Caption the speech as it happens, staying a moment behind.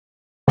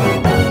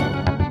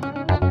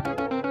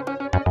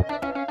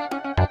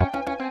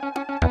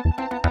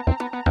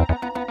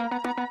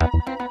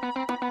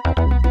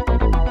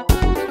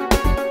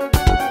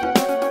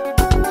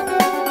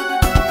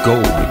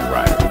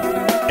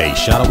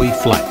shadowy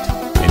flight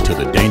into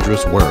the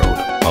dangerous world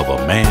of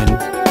a man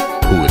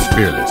who is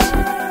fearless.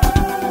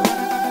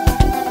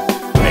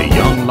 A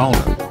young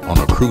loner on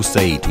a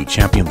crusade to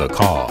champion the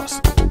cause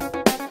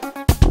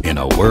in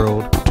a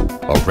world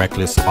of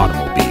reckless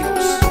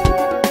automobiles.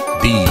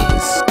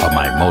 These are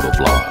my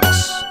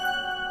motovlogs.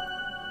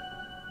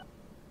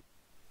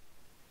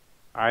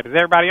 All right, is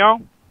everybody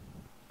on?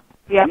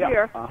 Yeah, I'm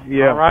here.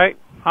 Yeah. All right,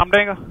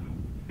 Humdinger?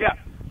 Yeah.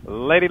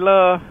 Lady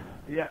Love?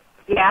 Yeah.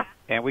 Yeah.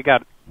 And we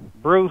got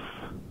Bruce?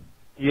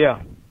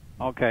 Yeah.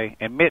 Okay,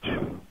 and Mitch,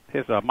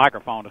 his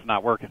microphone is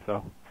not working,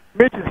 so.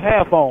 Mitch is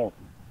half on.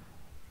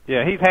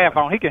 Yeah, he's half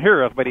on. He can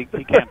hear us, but he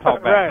can't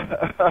talk back.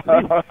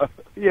 Right.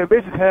 Yeah,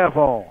 Mitch is half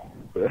on.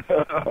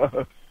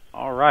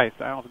 All right,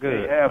 sounds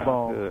good. Yeah, half sounds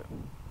on. good.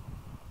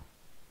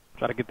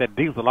 Try to get that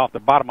diesel off the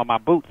bottom of my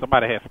boot.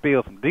 Somebody had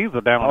spilled some diesel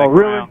down on the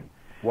ground.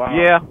 Wow.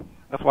 Yeah,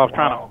 that's what I was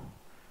trying to.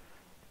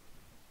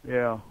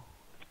 Yeah.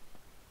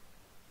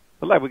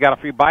 Look like we got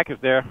a few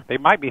bikers there. They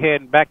might be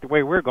heading back the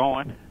way we're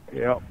going.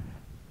 Yeah.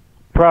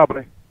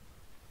 Probably.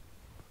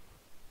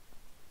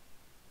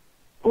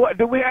 What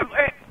do we have?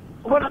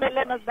 What are they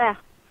letting us back?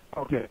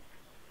 Okay.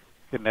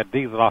 Getting that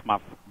diesel off my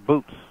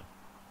boots.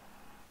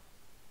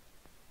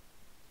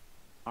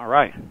 All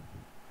right.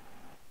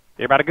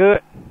 Everybody good?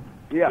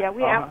 Yeah. Yeah,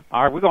 we have.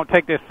 All right, we're going to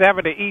take this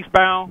 70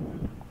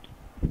 eastbound.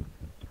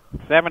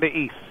 70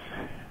 east.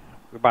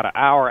 We're about an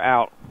hour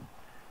out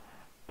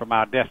from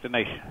our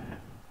destination.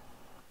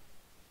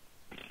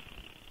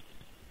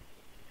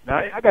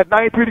 Now, I got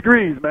 93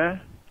 degrees,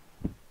 man.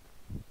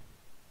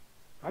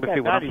 I Let's got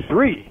see what I'm-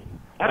 93.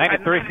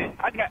 93?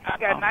 I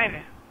got 90.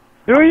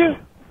 Do you?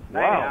 90,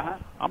 Wow.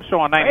 I'm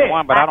showing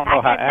 91, but I don't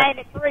know how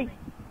accurate. 93.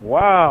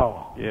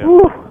 Wow. Yeah. Woo.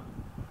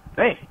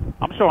 Dang.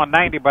 I'm showing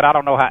 90, but I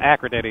don't know how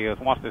accurate that is.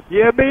 Once this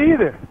Yeah, me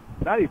either.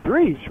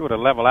 93. sure to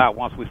level out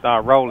once we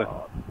start rolling.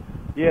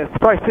 Yeah, it's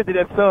probably sitting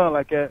in that sun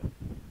like that.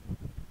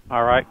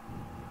 All right.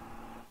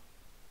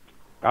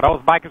 Are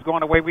those bikers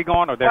going the way we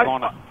going, or they're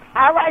going to?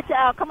 All right,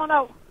 y'all. Come on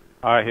over.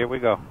 All right, here we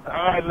go. All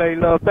right, Lady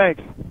Love,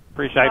 thanks.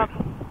 Appreciate it.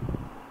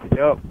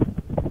 Yep.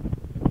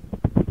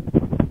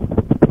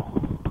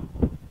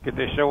 Get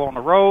this show on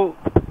the road,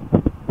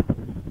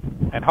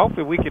 and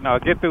hopefully we can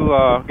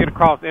get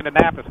across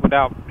Indianapolis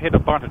without hitting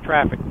a bunch of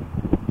traffic.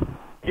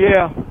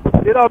 Yeah,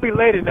 it ought to be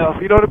late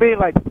enough. You know what I mean?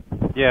 Like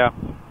Yeah.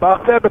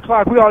 about 7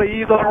 o'clock, we ought to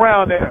ease on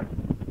around there.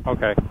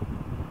 Okay.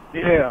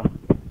 Yeah.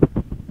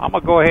 I'm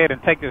gonna go ahead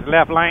and take this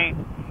left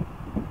lane.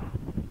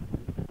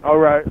 All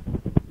right.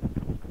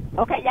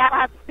 Okay, y'all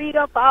have to speed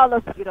up for all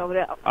of us to get over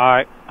there. All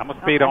right. I'm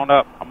gonna speed on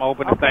up. I'm gonna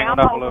open this Okay, thing on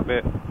I'm up a over. little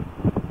bit.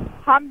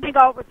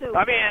 Humdinger over too.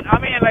 I'm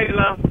in, Lady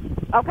Love.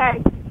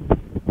 Okay.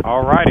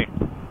 All righty.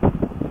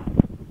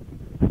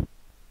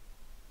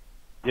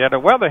 Yeah, the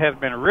weather has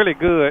been really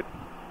good.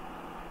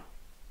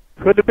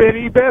 Couldn't have been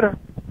any better.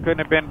 Couldn't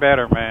have been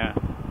better, man.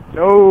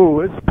 No,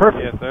 it's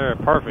perfect. Yes, sir.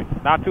 Perfect.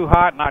 Not too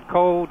hot, not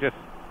cold. Just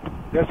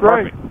That's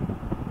perfect.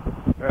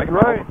 right. That's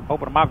right.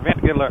 Open my vent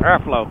to get a little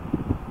airflow.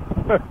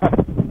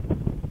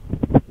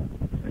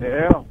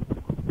 Yeah.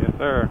 Yes,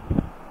 sir.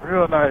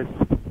 Real nice.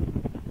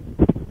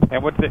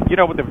 And with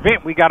the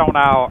vent we got on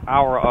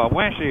our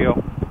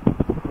windshield,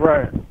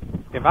 Right.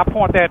 if I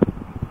point that,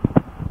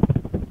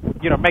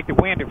 make the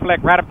wind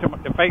deflect right up to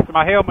the face of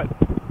my helmet.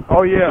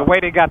 Oh yeah. The way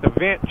they got the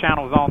vent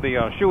channels on the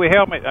Shoei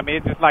helmet, I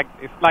mean, it's like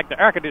the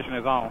air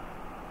conditioner's on.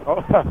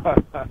 Oh.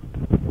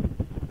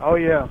 Oh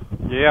yeah.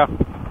 Yeah.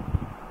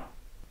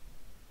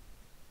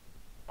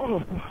 Oh.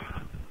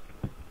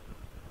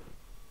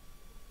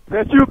 Is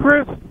that you,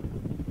 Chris?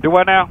 Do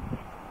what now?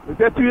 Is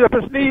that you up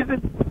there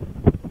sneezing?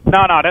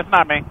 No, that's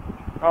not me.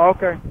 Oh,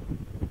 okay.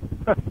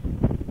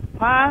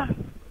 Huh?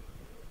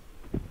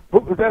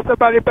 Is that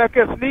somebody back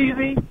there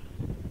sneezing?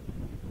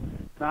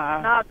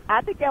 Nah. No,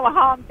 I think they were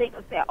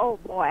Humdinger said, "Oh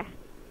boy."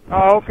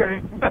 Oh,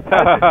 okay. That's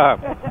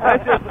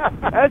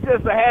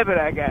just a habit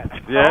I got.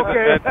 Yeah.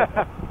 Okay.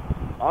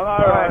 All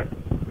right.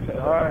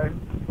 All right.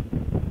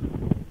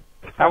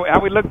 How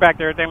we look back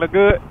there? Everything look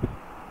good?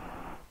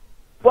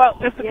 Well,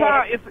 it's the Yeah.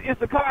 car. It's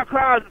the car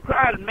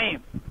crowding me.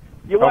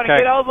 You want to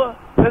Okay. get over?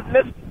 Let's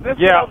get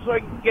Yeah. over so we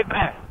can get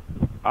back.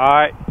 All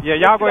right. Yeah,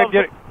 y'all go ahead and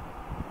get it.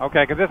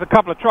 Okay, because there's a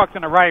couple of trucks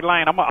in the right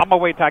lane. I'm gonna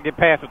wait till I get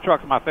past the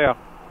trucks myself.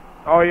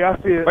 Oh yeah, I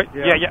see it. But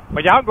yeah.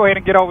 But y'all go ahead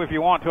and get over if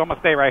you want to. I'm gonna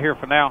stay right here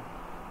for now.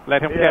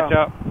 Let him Yeah. catch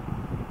up.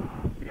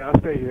 Yeah, I'll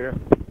stay here.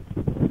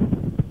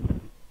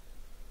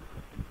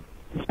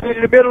 You stay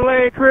in the middle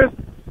lane, Chris?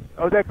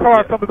 Oh, that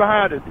car coming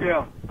behind us.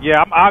 Yeah.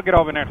 Yeah, I'll get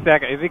over in there in a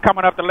second. Is he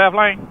coming up the left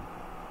lane?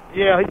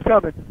 Yeah, he's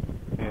coming.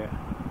 Yeah.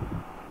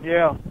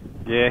 Yeah.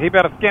 Yeah, he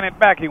better skin it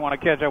back. He want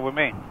to catch up with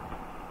me.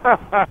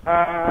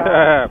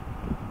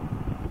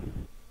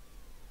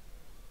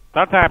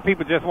 Sometimes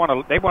people just want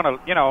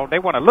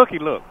to looky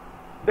look.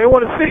 They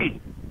want to see.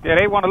 Yeah,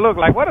 they want to look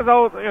like, what is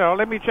those,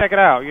 let me check it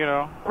out,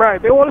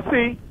 Right, they want to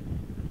see.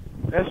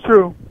 That's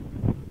true.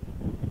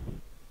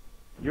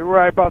 You're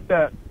right about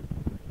that.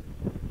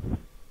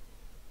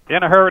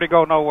 In a hurry to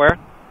go nowhere.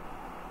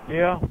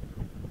 Yeah.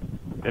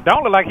 It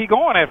don't look like he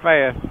going that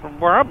fast from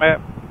where I'm at.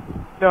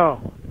 No.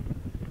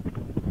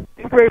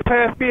 upgrade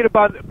past me in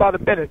about a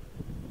minute.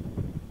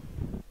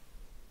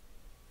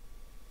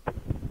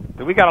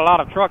 So we got a lot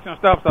of trucks and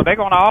stuff, so they're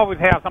going to always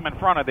have some in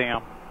front of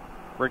them,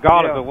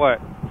 regardless of what.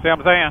 See what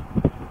I'm saying?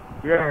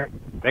 Yeah.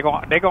 They're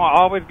going to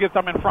always get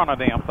some in front of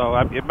them, so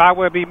it might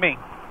well be me.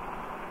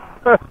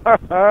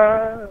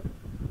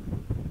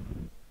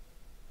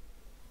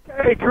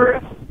 Hey,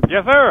 Chris.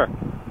 Yes, sir.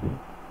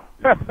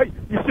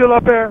 You still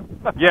up there?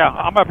 Yeah,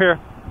 I'm up here.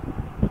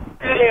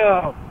 Hey,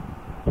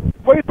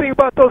 what do you think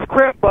about those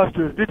cramp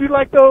busters? Did you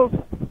like those?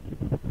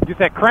 You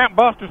said cramp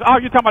busters? Oh,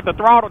 you talking about the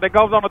throttle that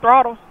goes on the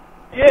throttles?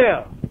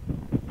 Yeah.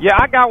 Yeah,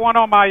 I got one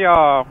on my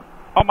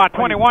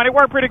 21. It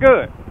worked pretty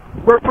good.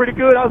 Worked pretty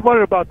good? I was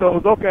wondering about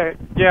those. Okay.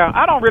 Yeah,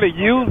 I don't really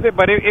use it,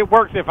 but it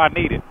works if I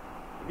need it.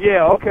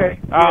 Yeah, okay.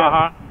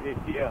 Uh-huh.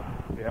 Yeah.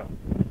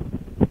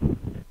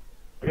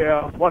 Yeah,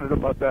 I was wondering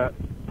about that.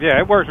 Yeah,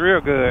 it works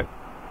real good.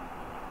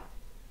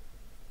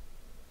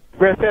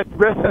 Rest that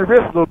wrist a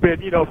little bit,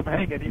 from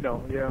hanging,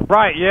 yeah.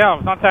 Right,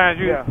 yeah. Sometimes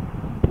a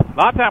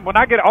lot of times when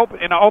I get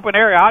in an open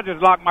area, I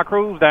just lock my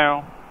cruise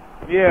down.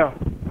 Yeah.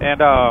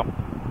 And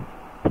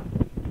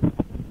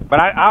but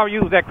I'll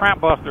use that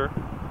cramp buster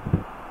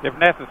if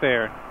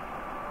necessary.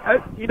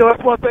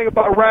 That's one thing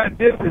about riding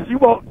distance. You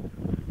want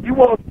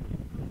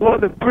one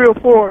of the 3 or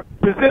 4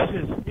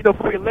 positions,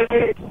 for your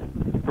legs.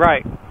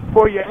 Right.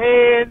 For your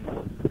hands.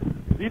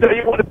 You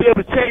want to be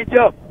able to change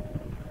up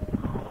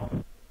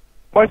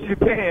much as you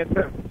can.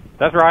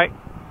 That's right.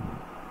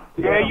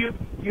 Yeah,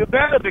 you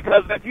better,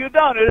 because if you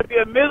don't, it'll be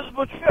a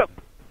miserable trip.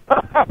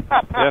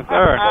 Yes,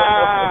 sir.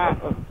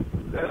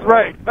 That's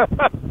right.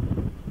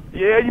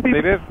 Yeah, you be.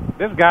 See,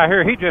 this guy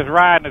here, he just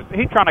riding.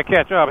 He's trying to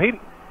catch up. He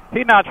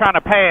not trying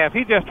to pass.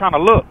 He's just trying to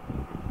look.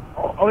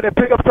 Oh, that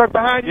pickup truck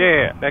behind you?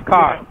 Yeah, that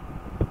car.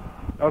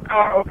 Yeah. A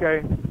car,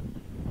 okay.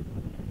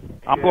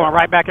 I'm going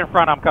right back in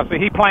front of him because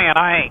he playing.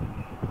 I ain't.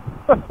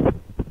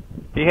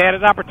 He had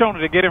his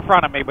opportunity to get in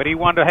front of me, but he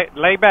wanted to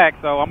lay back,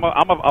 so I'm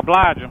gonna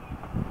oblige him.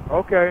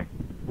 Okay.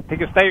 He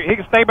can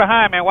stay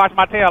behind me and watch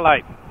my tail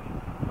light.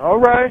 All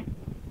right,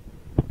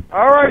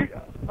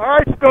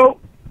 Scope.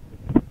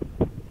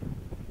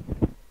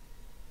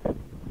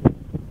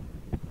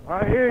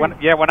 I hear you.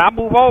 When I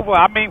move over,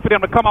 I mean for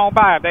them to come on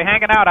by. If they're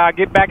hanging out, I'll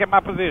get back in my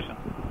position.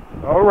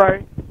 All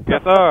right.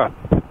 Yes, sir.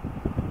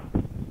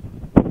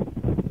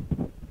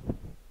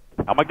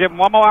 I'm going to give him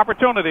one more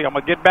opportunity. I'm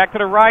going to get back to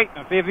the right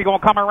and see if he's going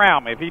to come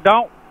around me. If he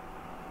don't,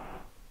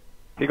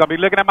 he's going to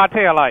be looking at my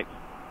tail lights.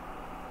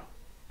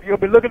 You're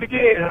going to be looking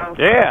again, huh?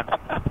 Yeah.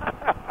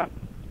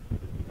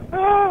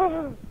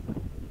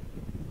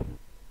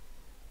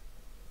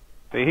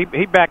 See,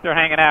 he back there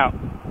hanging out.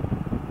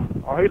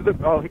 He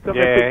comes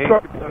yeah,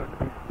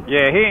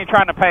 yeah, he ain't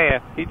trying to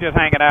pass. He just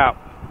hanging out.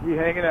 He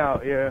hanging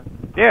out, yeah.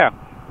 Yeah.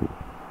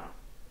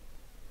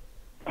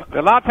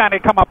 A lot of times they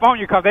come up on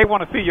you because they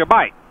want to see your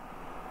bike.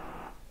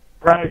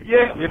 Right,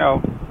 yeah.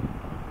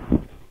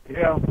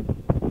 Yeah.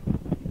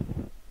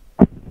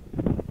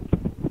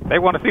 They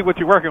want to see what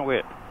you're working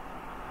with.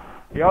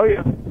 Oh,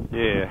 yeah.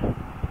 Yeah.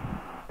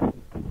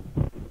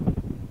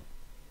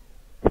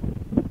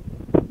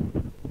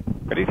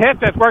 But these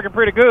headsets working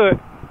pretty good.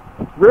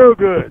 Real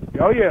good.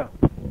 Oh, yeah.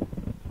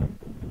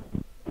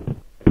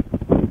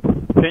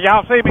 Can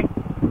y'all see me?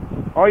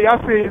 Oh, yeah, I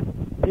see you.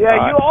 Yeah,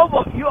 right.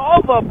 you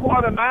over a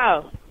quarter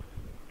mile.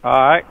 All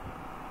right.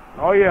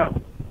 Oh, yeah.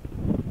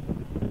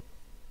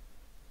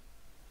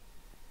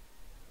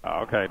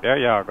 Okay, there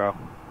y'all go.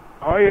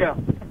 Oh, yeah.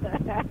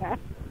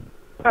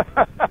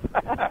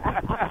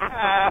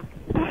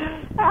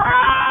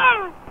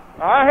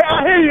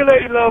 I hear you,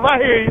 Lady Love. I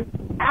hear you.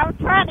 I'm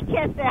trying to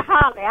catch that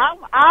Holly.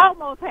 I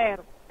almost had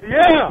him.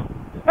 Yeah.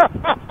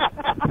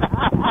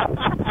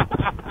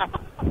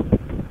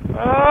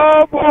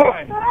 Oh,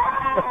 boy.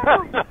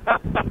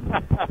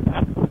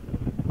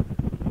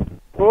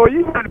 Boy,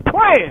 you been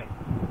playing.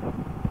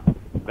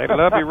 They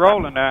love you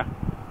rolling now.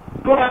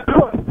 Go ahead, do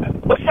it.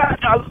 But y'all,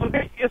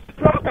 it's the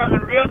truck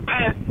coming real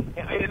fast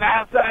in the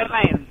outside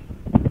lane.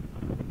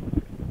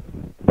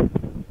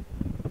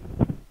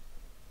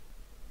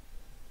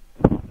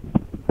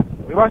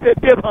 We watch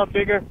that dip,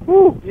 Humdinger.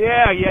 Woo.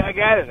 Yeah, I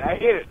got it. I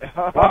hit it.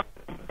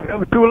 It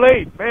was too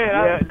late, man.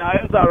 Yeah, no,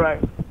 it was all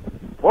right.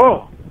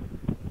 Whoa.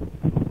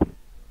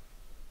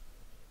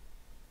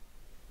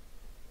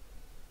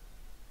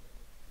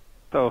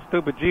 So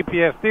stupid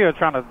GPS still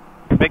trying to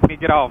make me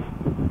get off.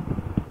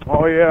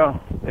 Oh, yeah.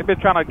 They've been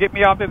trying to get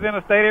me off this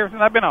interstate ever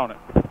since I've been on it.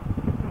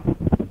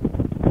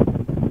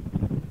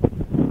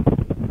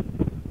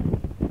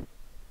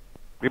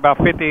 Be about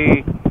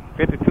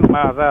 52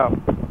 miles out.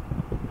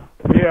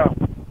 Yeah.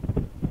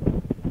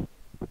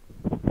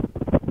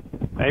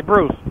 Hey,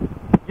 Bruce.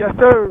 Yes,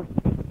 sir.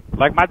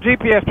 Like my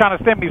GPS trying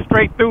to send me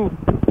straight through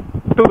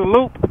the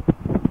loop.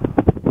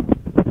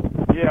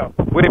 Yeah.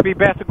 Would it be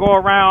best to go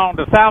around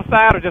the south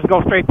side or just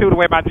go straight through the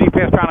way my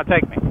GPS trying to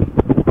take me?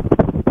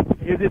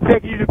 Is it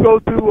taking you to go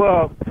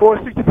to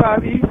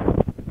 465 East?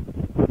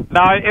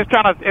 No, it's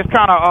trying to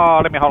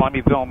let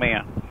me zoom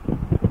in.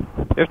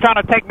 It's trying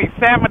to take me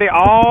 70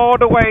 all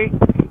the way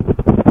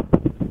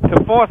to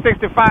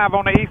 465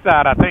 on the east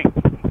side, I think.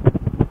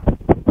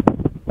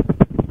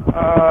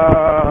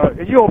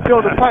 And you on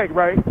Pilgrim Pike,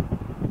 right?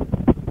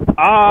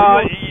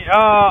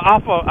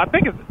 Off of, I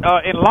think it's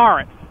in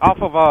Lawrence, off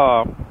of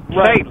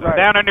Shaitland, right.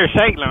 down under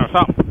Shaitland or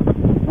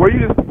something. Were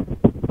you?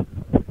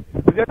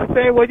 Is that the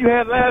same one you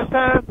had last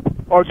time,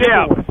 or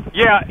different one?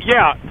 Yeah.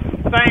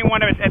 Same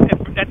one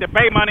at the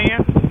Bay Money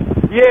Inn.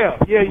 Yeah,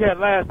 you had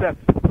last time.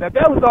 Now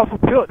that was off of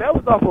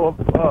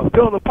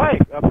Pilgrim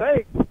Pike, I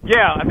think.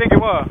 Yeah, I think it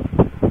was.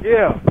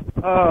 Yeah.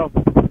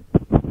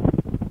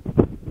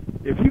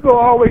 If you go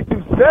all the way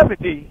through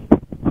 70,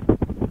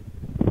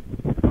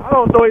 I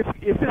don't know if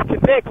it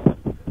connects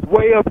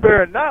way up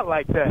there or not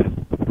like that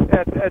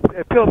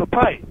at Pilgrim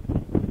Pike.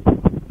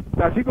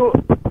 Now if you go,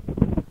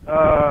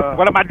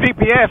 well, on my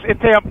GPS,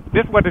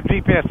 this is what the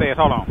GPS says.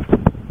 Hold on.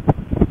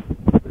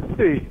 Let's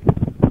see.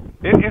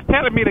 It's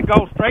telling me to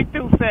go straight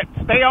through,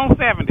 stay on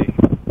 70.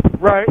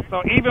 Right.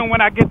 So even when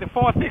I get to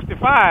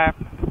 465,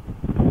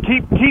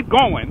 keep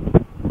going.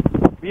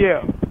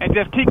 Yeah. And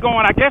just keep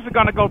going. I guess it's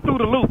gonna go through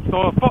the loop.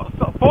 So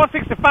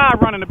 465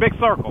 running the big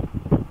circle.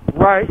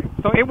 Right.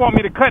 So it want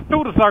me to cut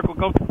through the circle,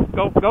 go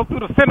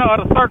through the center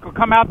of the circle,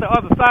 come out the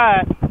other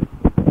side.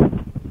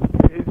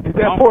 Is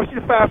that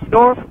 465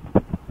 north?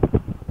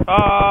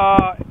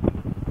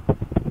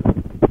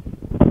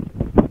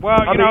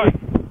 Well, you know,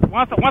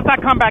 once I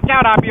come back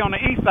out, I'll be on the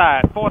east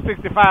side.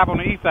 465 on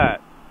the east side.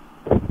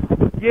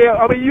 Yeah,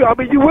 I mean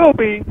you will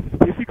be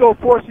if you go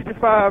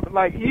 465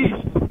 like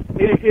east.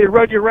 It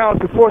run you around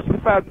to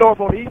 465 north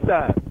on the east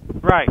side.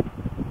 Right.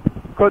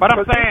 But what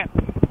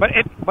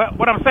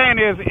I'm saying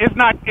is it's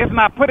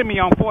not putting me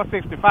on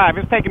 465.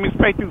 It's taking me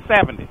straight through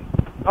 70.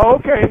 Oh,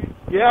 okay.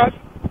 Yeah.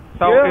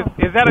 So yeah.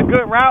 Is that a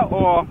good route,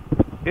 or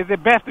is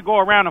it best to go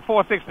around the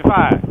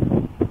 465?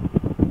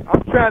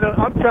 I'm trying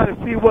to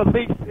see what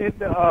links in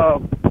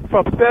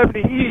from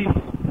 70 east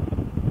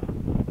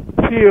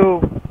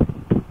till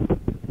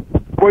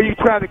where you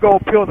trying to go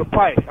Pilgrim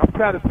Pike. I'm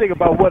trying to think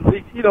about what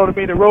links. You know what I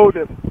mean? The road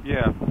that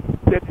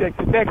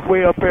connects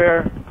way up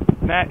there.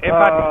 Now,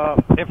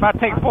 if I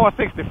take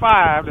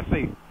 465, let's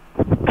see.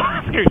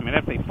 Excuse me.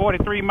 Let's see.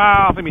 43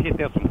 miles. Let me hit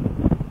this one.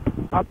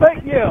 I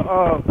think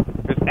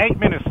it's 8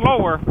 minutes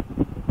slower.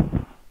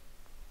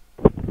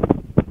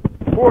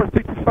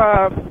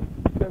 465.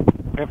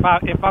 If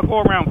I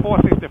go around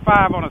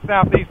 465 on the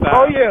southeast side.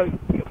 Oh yeah.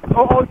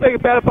 Only thing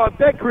about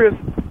that, Chris,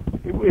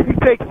 if you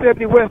take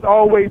 70 west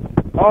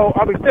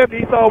 70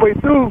 east all the way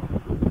through,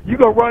 you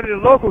gonna run into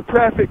local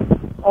traffic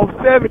on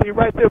 70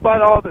 right there by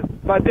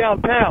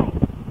downtown.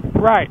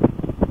 Right.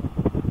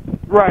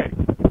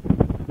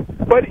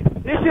 But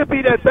it shouldn't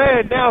be that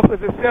bad now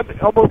because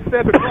it's almost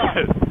 7 o'clock.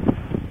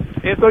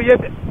 So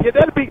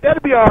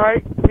that'll be all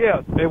right.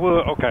 Yeah. It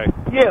will. Okay.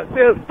 Yeah.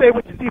 Say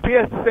what your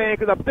GPS is saying,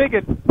 because I'm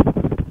thinking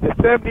that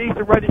 70 east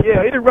will run you.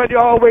 Yeah, it'll run you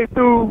all the way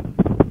through,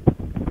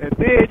 and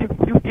then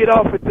you get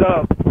off at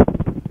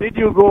then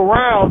you go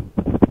around.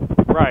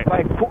 Right.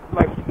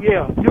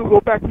 You go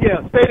back.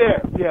 Yeah. Stay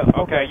there.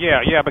 Yeah. Okay.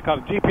 Yeah. Because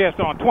GPS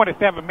on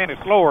 27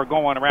 minutes slower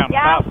going around the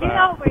south side.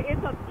 Get over.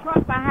 It's a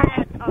truck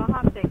behind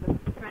Humdinger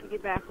trying to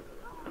get back.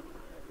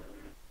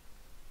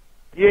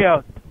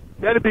 Yeah.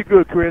 That'd be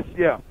good, Chris.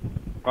 Yeah.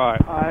 All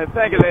right. All right.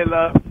 Thank you,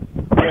 Layla.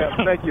 Yeah.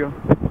 Thank you.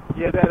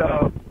 Yeah.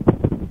 That.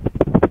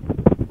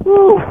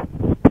 Woo.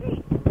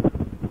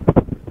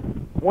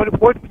 What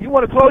you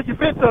want to close your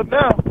fence up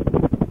now?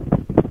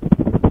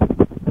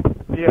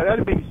 Yeah,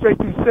 that'd be straight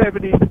through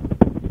 70.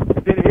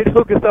 Then it'd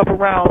hook us up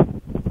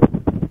around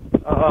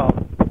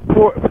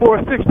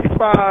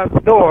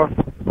 465 north,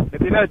 and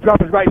then that'd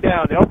drop us right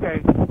down there.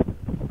 Okay.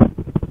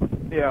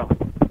 Yeah.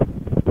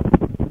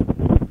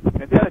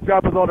 And then it'd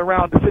drop us on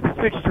around the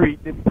 56th Street,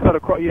 then cut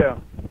across. Yeah.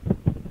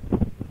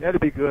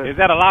 That'd be good. Is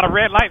that a lot of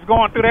red lights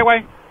going through that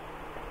way?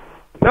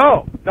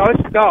 No,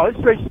 it's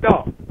straight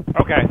stop.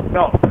 Okay.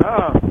 No,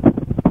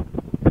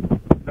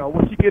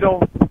 once you get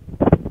on,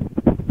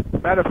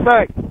 matter of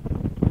fact,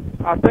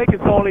 I think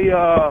it's only,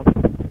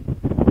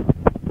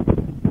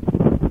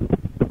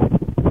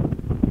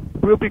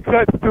 we'll be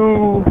cut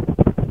through,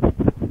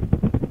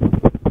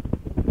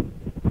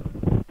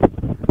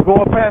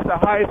 going past the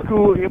high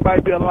school, it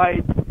might be a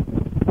light.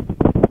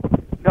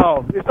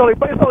 No, it's only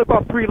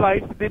about 3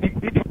 lights, then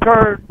you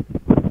turn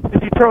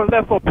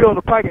left on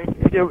Pilgrim Pike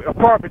and your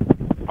apartment.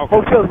 Okay.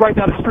 Hotel's right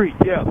down the street,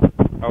 yeah.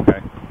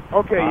 Okay.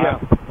 Okay, yeah.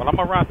 Well, I'm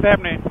going to run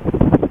 70.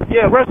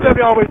 Yeah, run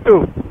 70 all the way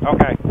through.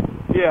 Okay.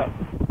 Yeah.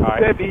 All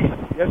right. 70 east,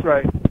 that's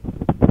right.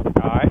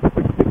 All right.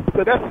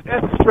 So that's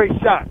a straight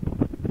shot.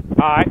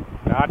 All right.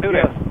 I'll do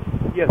that.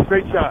 Yeah,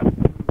 straight shot.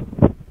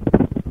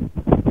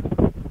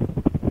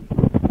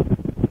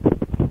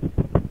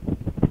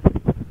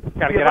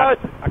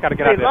 I gotta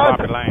get out there and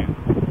the lane.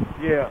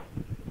 Yeah.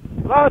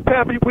 A lot of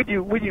times when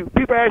you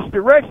people ask you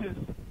directions,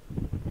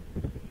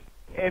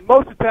 and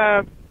most of the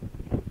time,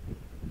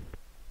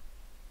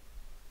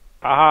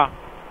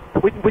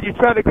 when you're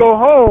trying to go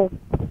home,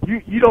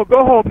 you don't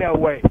go home that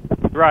way.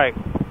 Right.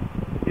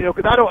 You know,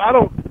 because I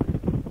don't.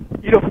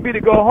 You know, for me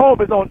to go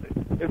home it's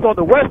on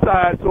the west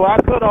side, so I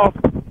cut off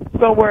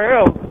somewhere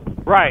else.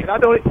 Right. And I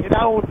don't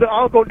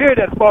go near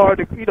that far.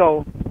 To, you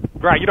know.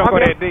 Right. You don't go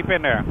that deep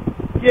in there.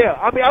 Yeah,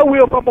 I mean, I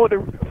will if I'm on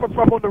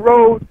the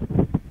road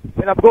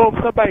and I'm going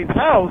to somebody's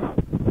house,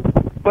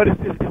 but it's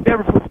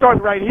never from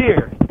starting right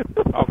here.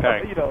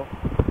 Okay.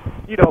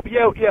 But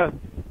yeah,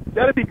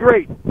 that'd be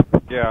great.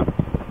 Yeah.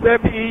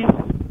 70 East,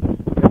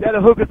 and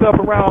that'll hook us up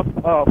around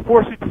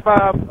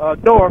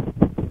 465 North,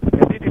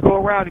 and then you go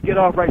around and get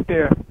off right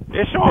there.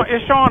 It's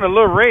showing a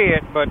little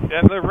red, but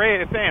that little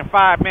red is saying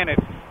 5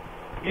 minutes.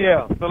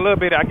 Yeah. It's a little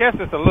bit. I guess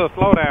it's a little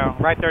slowdown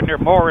right there near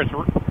Morris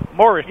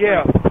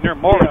Yeah. Street. Near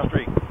Morris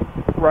Street.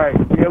 Right.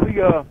 Yeah,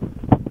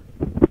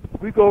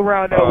 we go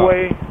around that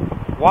way.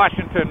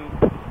 Washington.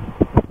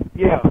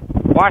 Yeah.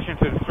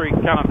 Washington Street,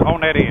 kind of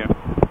on that end.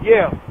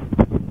 Yeah.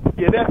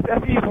 Yeah,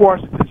 that's East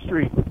Washington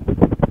Street.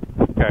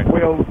 Okay.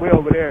 Way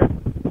over there.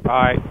 All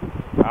right.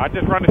 I'll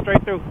just run it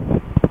straight through.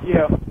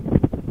 Yeah.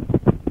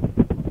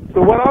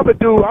 So what I'm gonna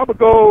do, I'm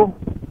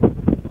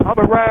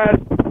gonna ride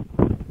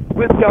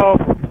with y'all,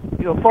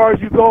 as far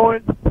as you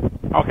going.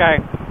 Okay.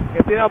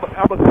 And then I'm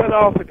gonna cut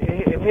off and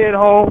head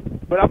home.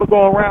 But I'm gonna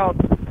go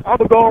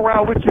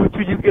around with you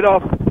until you get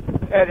off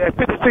at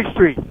 56th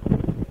Street.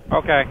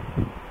 Okay.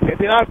 And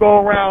then I'll go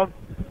around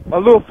a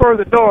little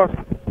further north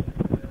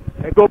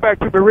and go back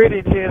to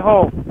Meridian and head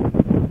home.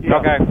 Yeah.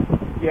 Okay.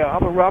 Yeah, I'm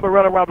gonna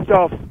run around with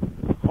y'all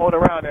on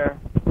around there.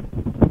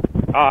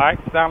 All right.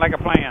 Sound like a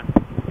plan.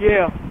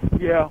 Yeah.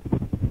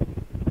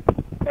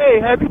 Hey,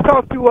 have you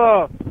talked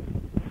to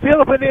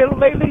Philip and them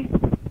lately?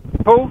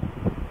 Who?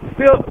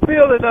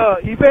 Phil and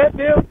Yvette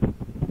them?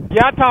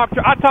 Yeah, I talked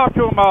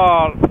to him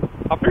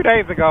a few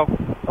days ago.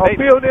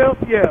 Phil and them?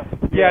 Yeah.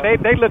 Yeah,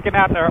 they looking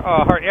after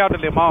her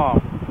elderly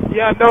mom.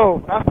 Yeah, I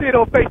know. I see it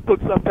on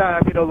Facebook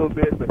sometime, a little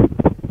bit. But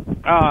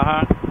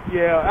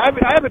yeah, I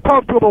haven't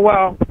talked to him in a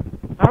while.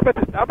 I'm at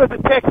the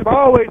text him.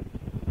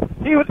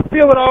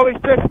 Phil would always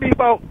text me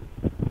about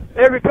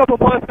every couple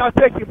of months, and I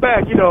text him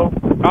back.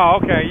 Oh,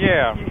 okay,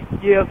 yeah.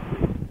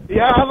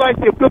 Yeah, I like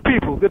them. Good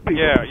people.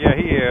 Yeah,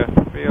 he is.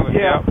 Phil,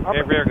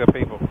 they're very good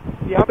people.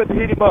 Yeah, I'm about to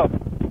hit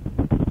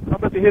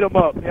him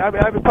up. Yeah, I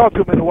haven't talked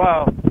to him in a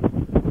while.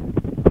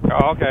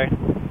 Oh, okay.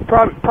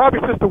 Probably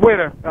since the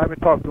winter, I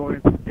haven't talked to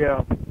him.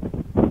 Yeah.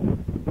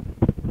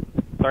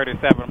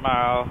 37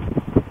 miles.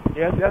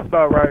 Yeah, that's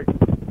about right.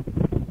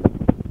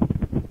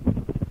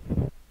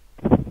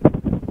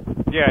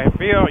 Yeah,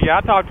 Phil. Yeah,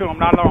 I talked to him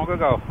not long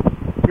ago.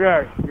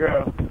 Yeah.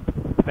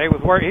 He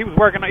was working. He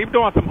was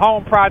doing some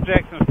home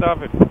projects and stuff.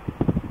 And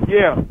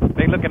yeah.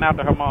 They looking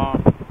after her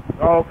mom.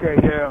 Okay.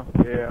 Yeah.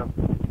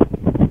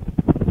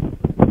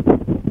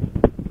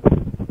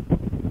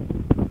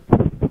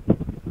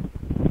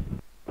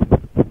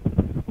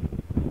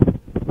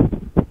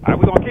 All right,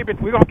 we're gonna keep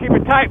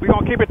it tight. We're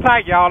gonna keep it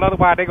tight, y'all.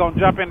 Otherwise, they're gonna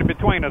jump in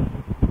between us.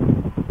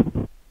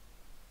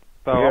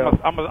 So yeah.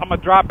 I'm gonna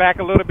drop back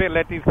a little bit,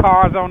 let these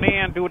cars on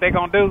in, do what they're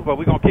gonna do, but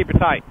we're gonna keep it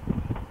tight.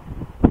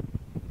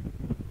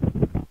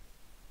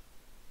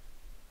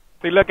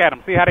 See, look at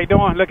them. See how they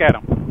doing? Look at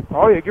them.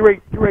 Oh yeah,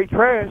 great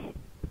trash.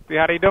 See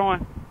how they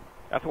doing?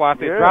 That's why I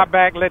said drop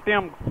back, let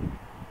them.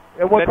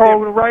 And one car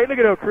over the right. Look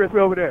at that Chris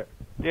over there.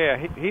 Yeah,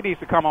 he needs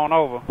to come on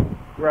over.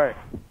 Right.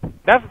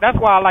 That's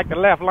why I like the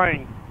left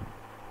lane.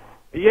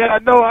 Yeah, I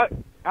know.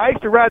 I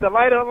used to ride the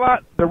right a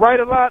lot.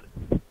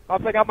 I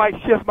think I might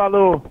shift my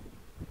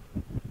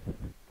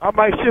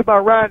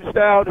riding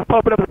style to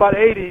pump it up to about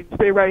 80 and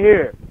stay right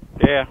here.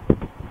 Yeah.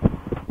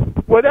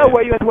 Well, that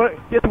way you have to worry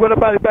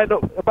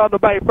about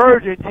nobody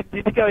merging.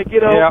 You gotta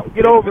get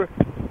over,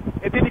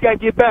 and then you gotta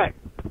get back.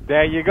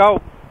 There you go.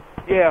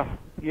 Yeah.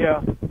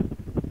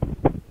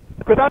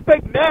 Because I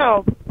think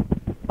now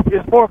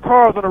there's more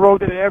cars on the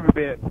road than there ever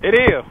been. It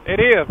is,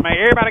 man.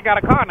 Everybody got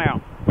a car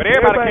now, but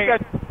everybody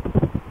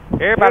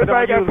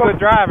don't use good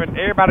driving.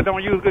 Everybody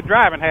don't use good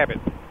driving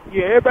habits.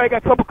 Yeah, everybody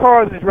got a couple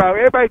cars in this route.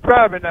 Everybody's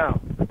driving now.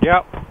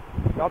 Yep.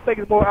 I think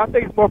it's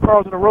more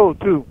cars on the road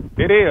too.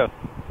 It is.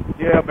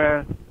 Yeah,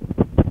 man.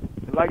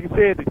 Like you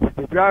said,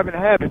 the driving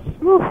habits.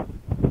 Whew.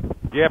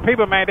 Yeah,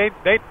 people, man,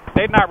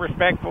 they not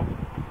respectful.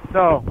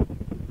 No.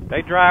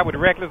 They drive with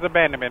reckless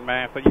abandonment,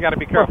 man. So you got to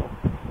be careful.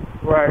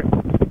 Right.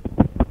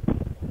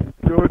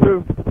 Sure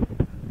do.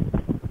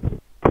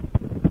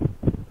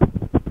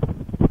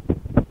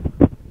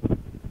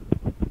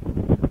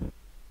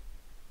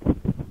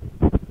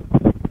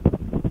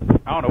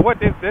 I don't know what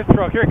this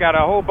truck here got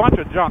a whole bunch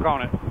of junk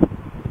on it.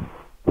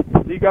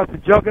 He got the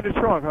junk in the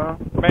trunk, huh?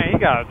 Man, he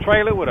got a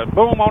trailer with a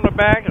boom on the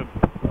back and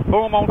a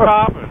boom on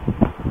top. And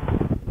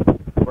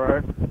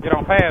right. You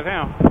don't pass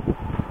him.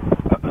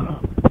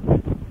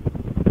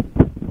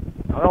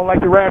 I don't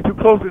like to ride too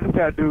close to them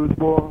kind of dudes,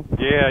 boy.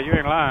 Yeah, you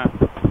ain't lying.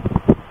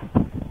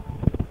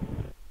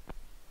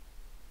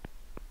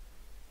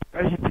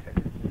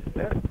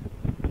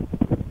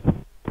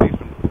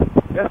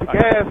 That's a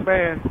gas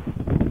man.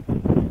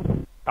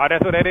 Oh,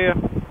 that's what that is?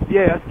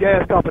 Yeah, that's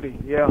gas company.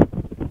 Yeah.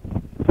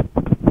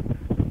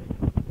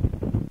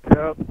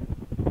 Yep.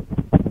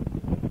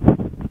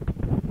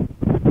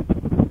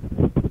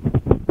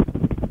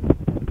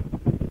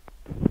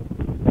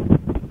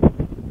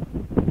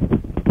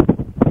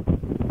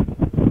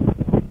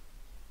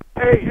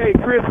 Hey,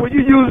 Chris, when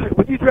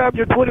you drive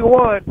your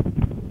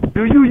 21,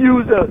 Do you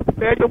use a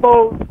manual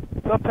mode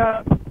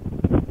sometimes?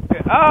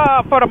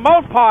 For the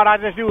most part, I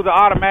just use the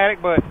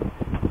automatic, but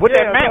with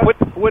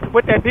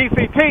with that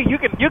DCT, you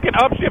can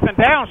upshift and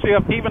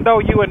downshift even though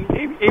you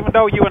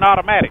in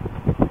automatic.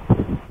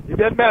 It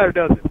doesn't matter,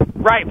 does it?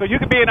 Right. So you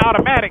can be in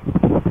automatic,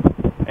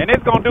 and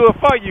it's gonna do it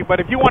for you. But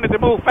if you wanted to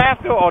move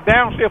faster or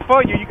downshift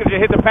for you, you can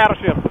just hit the paddle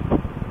shift.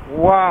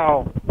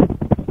 Wow,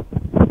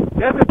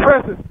 that's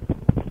impressive.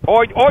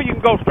 Or you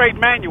can go straight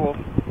manual.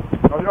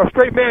 Or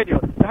straight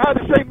manual. Now, how's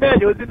the straight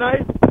manual? Is it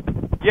nice?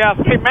 Yeah,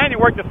 straight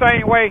manual works the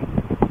same way.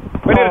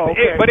 But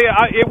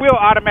it will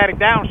automatic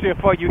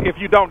downshift for you if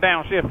you don't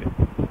downshift it.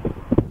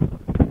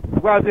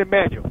 Why is it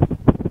manual?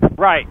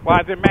 Right. Why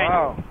is it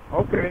manual?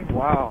 Wow. Okay.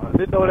 Wow. I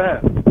didn't know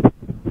that.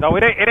 So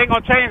it ain't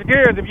gonna change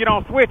gears if you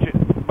don't switch it.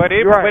 But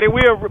it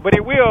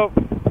will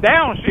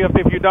downshift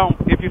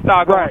if you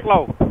start going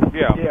slow.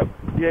 Yeah.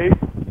 Yeah.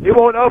 It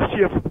won't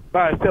upshift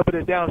by itself, but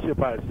it downshift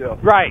by itself.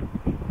 Right.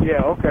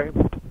 Yeah. Okay.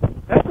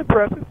 That's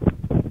impressive.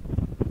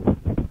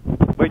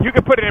 But you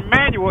can put it in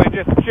manual and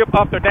just shift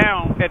up or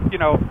down.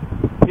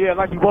 Yeah,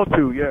 like you want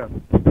to. Yeah.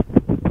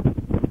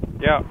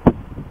 Yeah.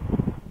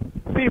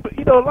 See, but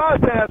a lot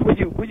of times when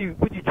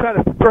you try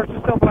to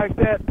purchase something like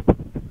that,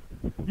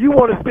 you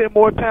want to spend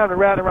more time to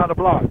ride around the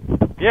block.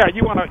 Yeah,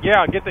 you want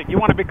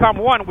to become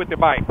one with the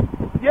bike.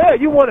 Yeah,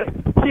 you want to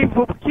keep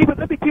it.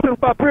 Let me keep it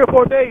about 3 or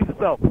 4 days or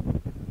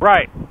something.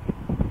 Right.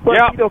 But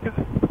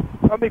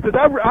because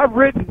I've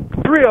ridden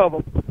 3 of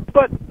them,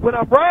 but when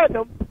I'm riding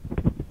them,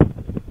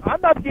 I'm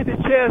not getting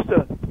a chance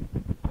to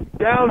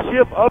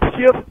downshift,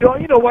 upshift.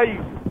 You know why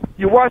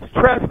you watch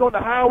traffic on the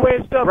highway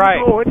and stuff. Right.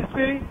 You go in the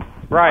city.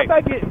 Right.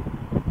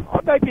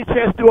 I'm not getting a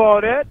chance to do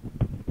all that.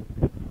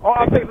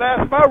 I think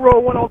last time I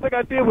rode one, the only thing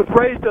I did was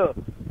raise the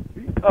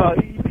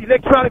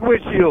electronic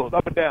windshields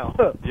up and down.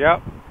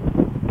 Yep.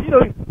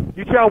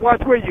 You try to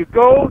watch where you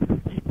go.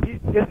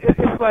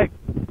 It's like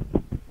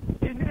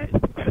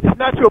it's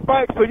not your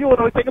bike, so you don't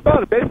know anything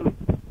about it, basically.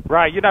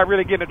 Right. You're not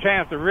really getting a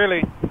chance to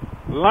really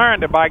learn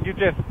the bike. You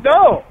just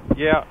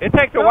Yeah. It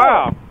takes a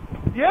while.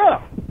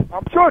 Yeah.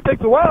 I'm sure it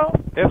takes a while.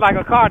 It's like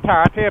a car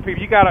tire. I tell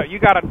people you gotta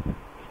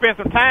spend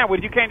some time with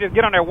it. You can't just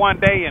get on there one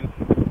day and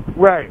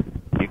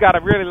you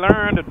gotta really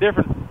learn the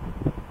different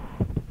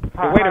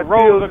way to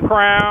roll the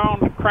crown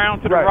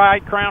to the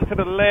right, crown to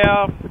the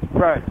left.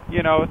 Right.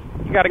 You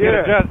gotta get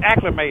it just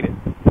acclimated.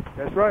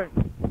 That's right.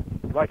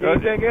 Like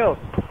anything else.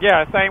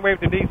 Yeah, same way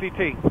with the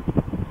DCT.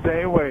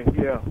 Same way,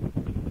 yeah.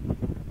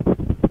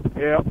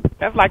 Yeah.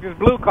 That's like this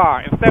blue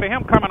car. Instead of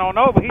him coming on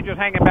over, he's just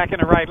hanging back in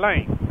the right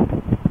lane.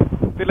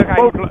 See, look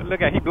how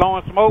he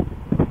blowing smoke.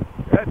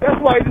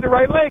 That's why he's in the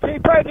right lane. He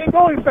probably ain't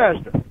going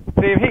faster.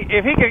 See,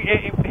 if he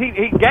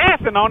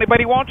gassing on it, but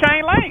he won't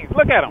change lanes.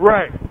 Look at him.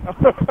 Right.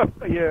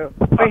 Yeah.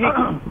 See,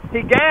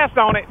 he gassed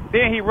on it,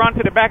 then he run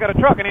to the back of the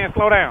truck and then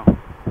slow down.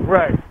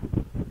 Right.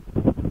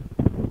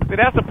 See,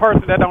 that's a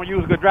person that don't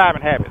use good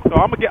driving habits. So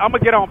I'm gonna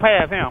get on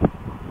past him.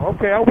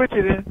 Okay, I'm with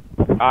you then.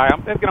 All right,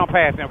 let's get on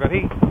past him because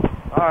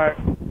all right.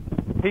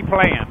 He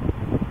playing.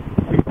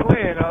 He's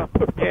playing, huh?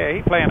 Yeah,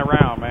 he playing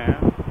around, man.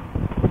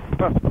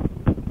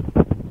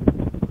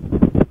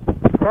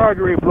 Car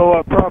grid blow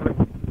up probably.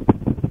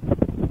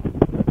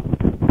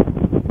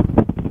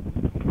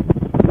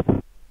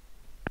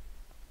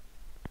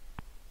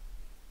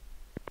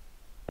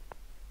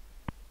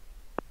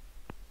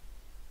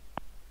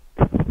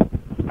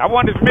 I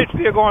wonder if Mitch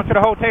still going to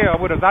the hotel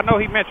with us. I know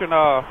he mentioned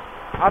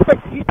I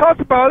think he talked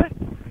about it.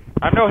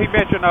 I know he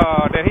mentioned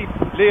that he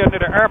lived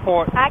near the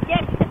airport. I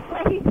guess that's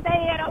where he's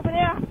staying over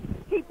there.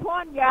 He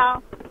pointing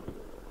y'all.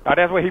 Oh,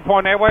 that's where he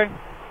pointing that way?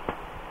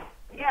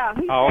 Yeah,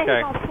 he oh, said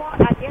okay. he's gonna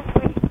point. I guess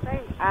where he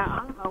staying. I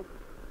don't know.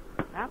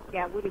 I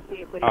forgot what he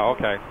said, but oh,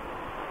 okay.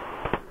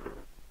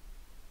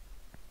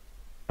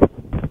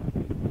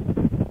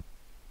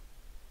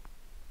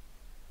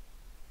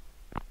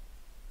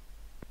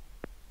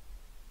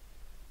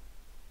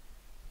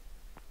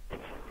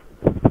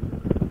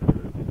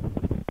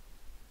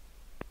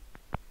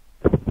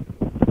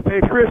 Hey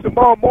Chris,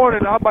 tomorrow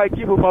morning I might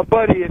get with my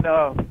buddy and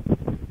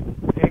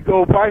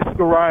go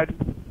bicycle riding.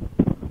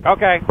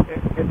 Okay.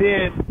 And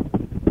then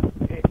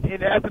in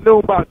the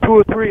afternoon, about 2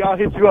 or 3, I'll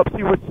hit you up,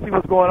 see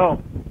what's going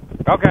on.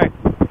 Okay.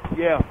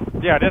 Yeah.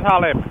 Yeah, just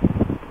holler at me.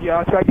 Yeah,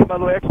 I'll try to get my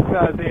little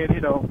exercise in,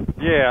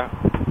 Yeah.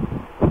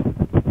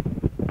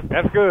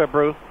 That's good,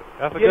 Bruce.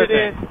 That's a good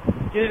thing.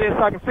 Get it in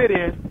so I can fit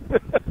in.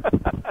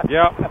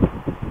 Yep.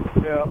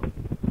 Yeah.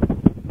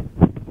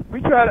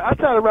 I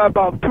try to ride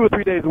about 2 or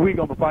 3 days a week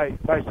on my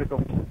bicycle.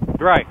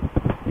 Right.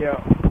 Yeah.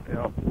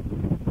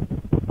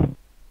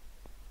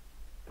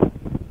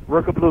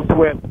 Work up a little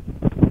sweat.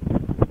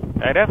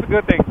 Hey, that's a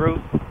good thing,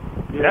 Bruce.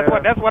 Yeah.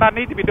 That's what I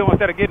need to be doing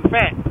instead of getting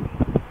fat.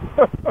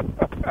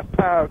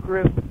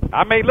 Chris.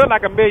 I may look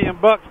like $1 million,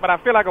 but I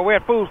feel like a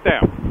wet food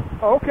stamp.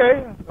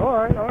 Okay. All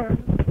right.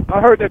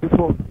 I heard that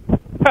before.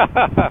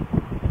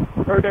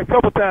 Heard that a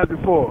couple times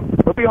before.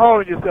 Don't be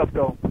hard on yourself,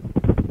 though.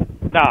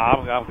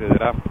 Nah, I'm good.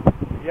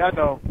 Yeah, I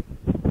know.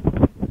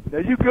 Now,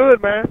 you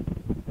good, man.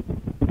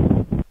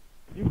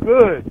 You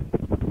good.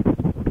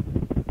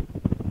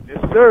 Yes,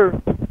 sir.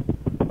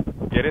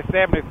 Yeah, this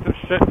 70 is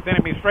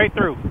sending me straight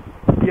through.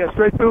 Yeah,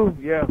 straight through,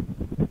 yeah.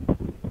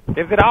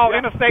 Is it all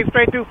interstate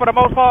straight through for the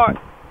most part?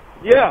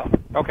 Yeah.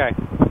 Okay.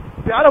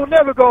 See, I don't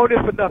never go on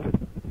this for nothing.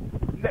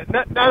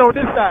 Not on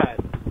this side.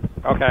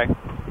 Okay.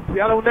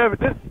 See, I don't never,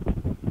 this,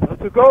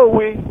 to go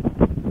wing.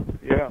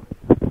 Yeah.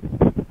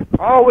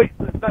 Always,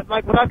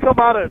 like when I come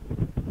out of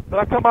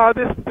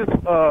this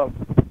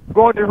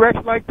going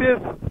direction like this,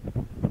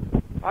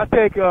 I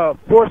take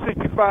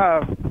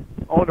 465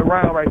 on the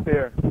round right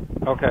there.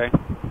 Okay.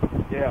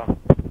 Yeah.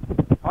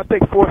 I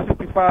take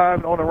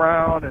 465 on the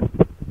round and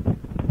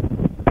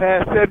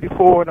past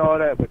 74 and all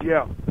that, but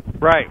yeah.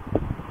 Right.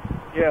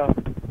 Yeah.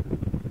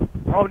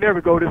 I'll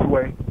never go this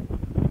way.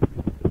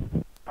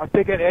 I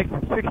think at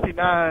exit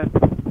 69.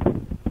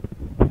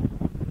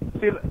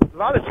 See, a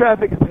lot of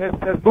traffic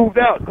has moved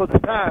out because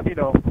of time, you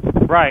know.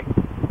 Right.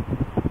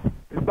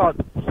 It's about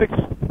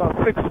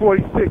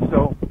 6:46,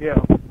 so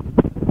yeah.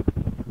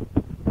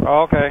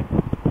 Oh, okay.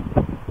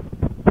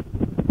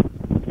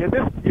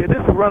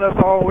 This will run us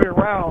all the way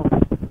around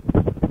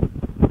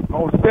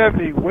on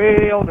 70,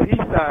 way on the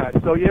east side.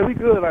 So yeah, we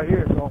good out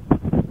here. So.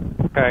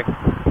 Okay.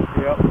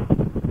 Yep.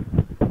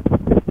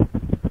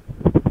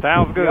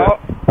 Sounds good.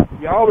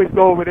 You always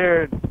go over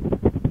there and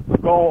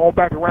go on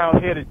back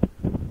around headed.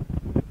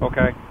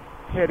 Okay.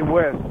 Headed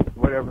west,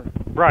 whatever.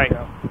 Right.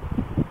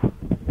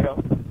 Yeah.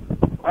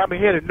 I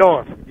mean headed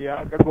north. Yeah,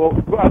 I go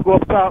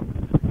up top.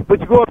 But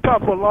you go up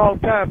top for a long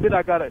time, then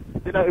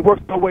it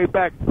works my way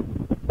back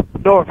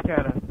north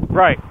kinda.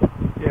 Right.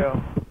 Yeah.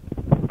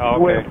 Oh,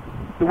 okay.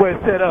 The way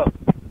it's set up.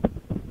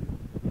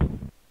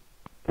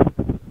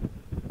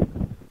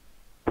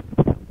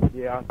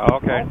 Yeah. Oh,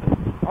 okay.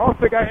 I don't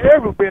think I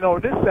ever been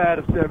on this side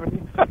of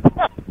 70.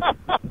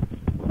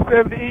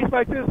 70 east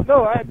like this?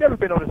 No, I ain't never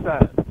been on this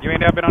side. You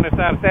ain't never been on this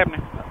side of 70?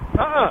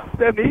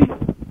 70 east.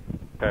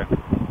 Okay.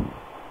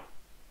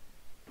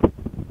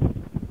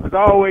 Cause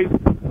I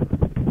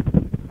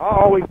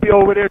always be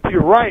over there to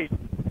your right,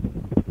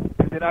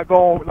 and then I go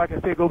on, like I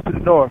said, go to the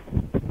north.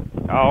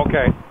 Oh,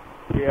 okay.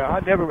 Yeah,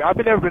 I've never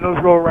been on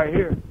this road right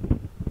here.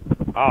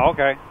 Oh,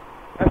 okay.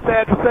 That's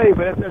sad to say,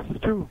 but that's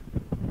just true.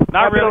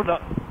 Not really.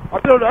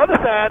 I've been on the other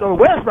side, on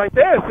the west right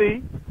there,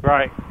 see?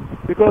 Right.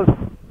 Because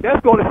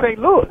that's going to St.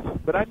 Louis,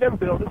 but I've never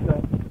been on this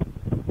side.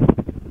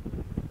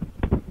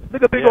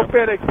 Look at big old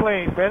FedEx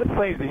planes, man. Those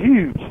planes are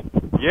huge.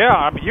 Yeah,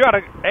 I mean,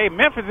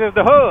 Memphis is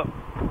the hub.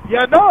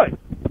 Yeah, I know it.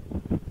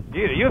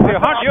 You see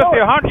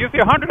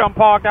 100 of them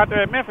parked out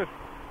there in Memphis.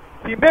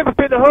 See, Memphis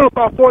been the hub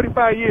about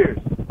 45 years.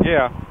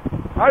 Yeah.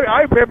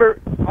 I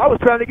remember I was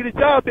trying to get a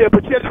job there,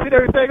 but you had to send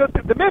everything up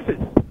to Memphis.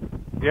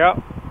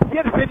 Yep. You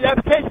had to send your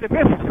application to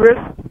Memphis, Chris.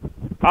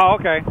 Oh,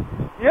 okay.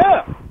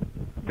 Yeah.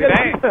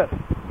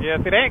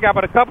 See, they ain't got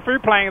but a couple few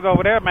planes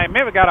over there, man.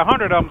 Memphis got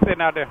 100 of them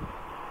sitting out there.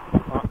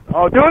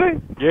 Oh, do they?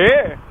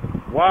 Yeah.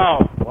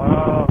 Wow.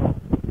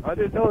 I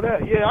didn't know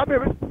that. Yeah, I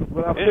remember.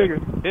 Well, I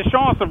figured. It's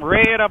showing some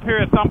red up here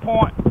at some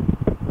point.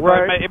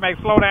 Right. So it may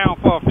slow down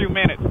for a few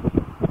minutes.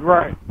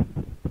 Right.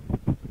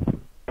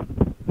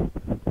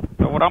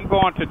 So what I'm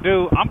going to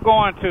do, I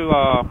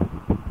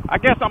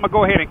guess I'm going to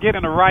go ahead and get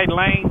in the right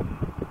lane.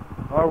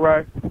 All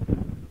right.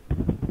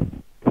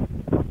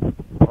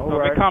 So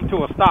if we come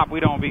to a stop, we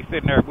don't be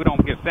sitting there, we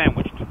don't get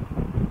sandwiched.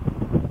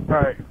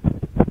 Right.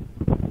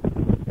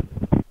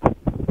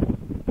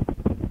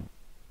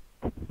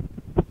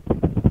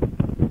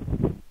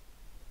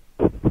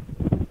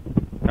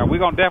 Now we're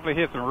going to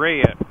definitely hit some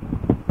red.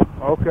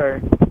 Okay.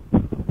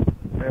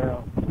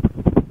 Yeah.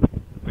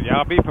 So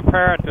y'all be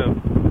prepared to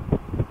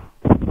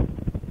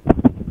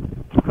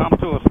come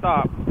to a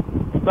stop.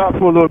 Stop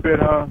for a little bit,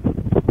 huh?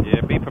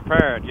 Yeah, be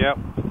prepared, yep.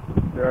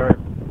 All right.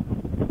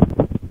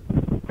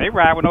 They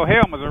ride with no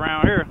helmets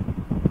around here.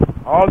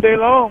 All day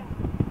long.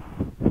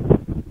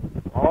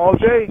 All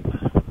day.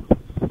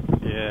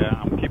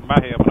 Yeah, I'm keeping my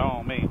helmet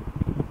on me.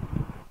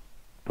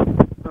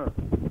 Huh.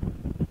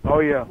 Oh,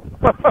 yeah.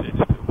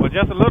 Well,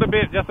 just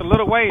a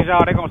little ways,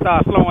 y'all, they're going to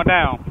start slowing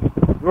down.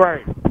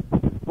 Right.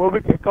 Well,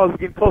 because we're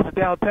getting closer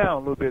downtown a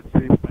little bit,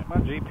 see. Man, my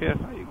GPS,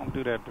 how you going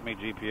to do that to me,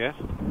 GPS?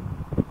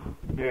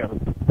 Yeah.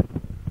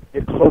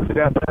 Get closer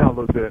downtown a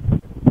little bit.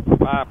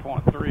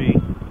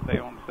 5.3, stay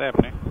on the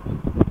 70.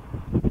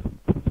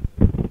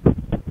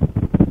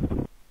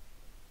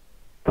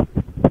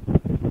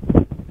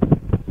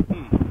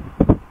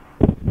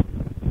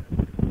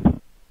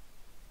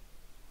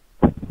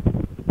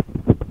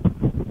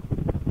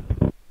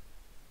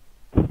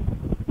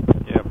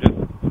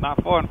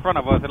 In front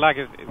of us, it's like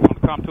it's going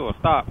to come to a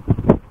stop.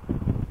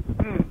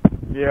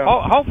 Yeah.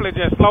 Hopefully,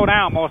 just slow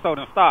down more so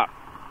than stop.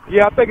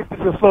 Yeah, I think it's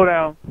just a slow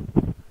down.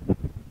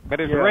 But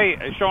it's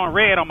red. It's showing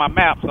red on my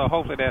map, so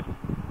hopefully that's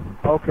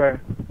okay.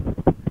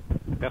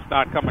 That's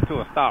not coming to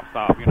a stop,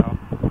 you know.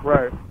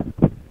 Right.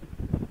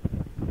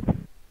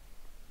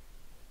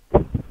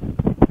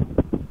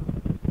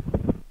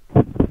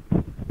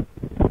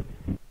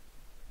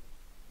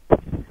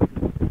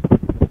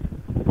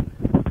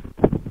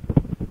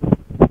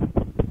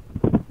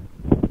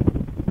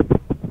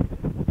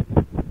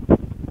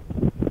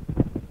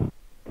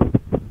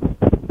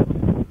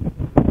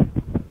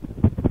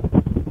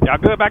 Y'all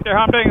good back there,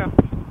 Humdinger?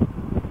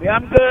 Yeah,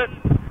 I'm good.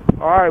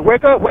 All right,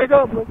 wake up.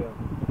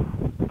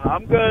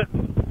 I'm good.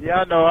 Yeah,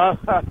 I know. I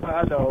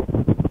know.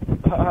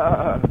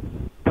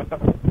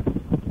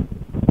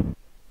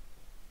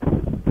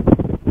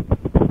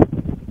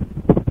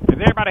 Is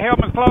everybody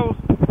helmets closed?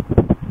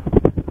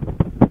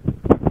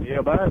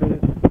 Yeah, mine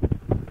is.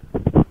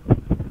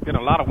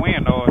 Getting a lot of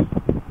wind noise.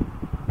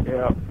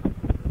 Yeah.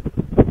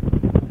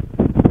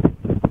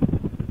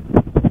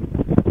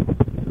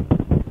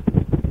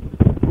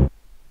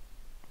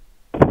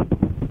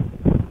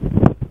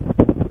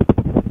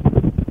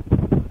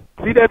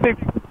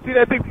 See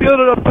that big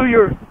building up to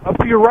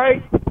your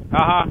right?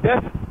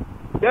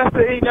 That's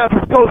the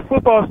Indianapolis Colts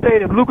football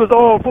stadium, Lucas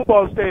Oil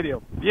football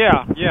stadium.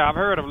 Yeah, I've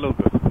heard of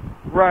Lucas.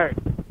 Right.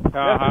 That's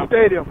the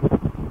stadium.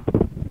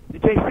 You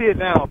can't see it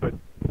now, but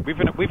we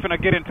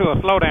finna get into a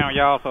slowdown,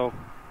 y'all. So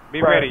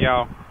be ready,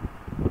 y'all.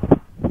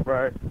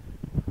 Right.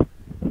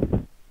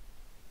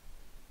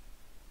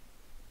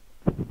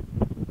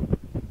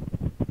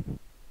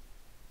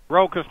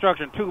 Road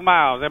construction 2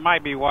 miles. That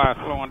might be why it's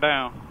slowing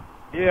down.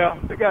 Yeah,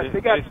 they got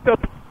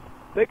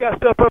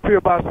stuff up here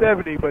about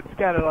 70, but it's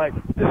kind of like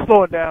just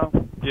slowing down.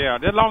 Yeah,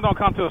 as long as don't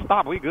come to a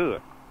stop, we good.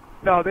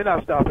 No, they're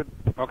not stopping.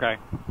 Okay.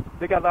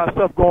 They got a lot of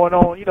stuff going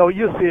on. You know,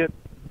 you'll see it.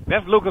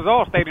 That's Lucas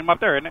Oil Stadium up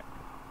there, isn't it?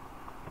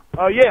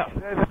 Oh, yeah.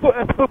 That's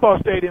a football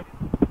stadium.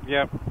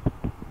 Yep.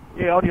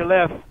 Yeah, on your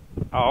left.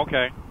 Oh,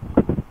 okay.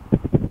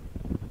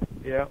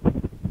 Yeah.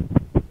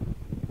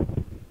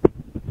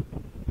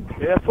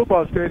 Yeah,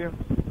 football stadium.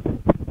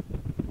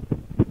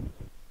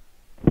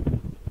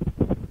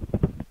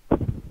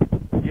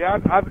 Yeah,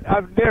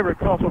 I've never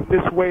come from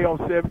this way on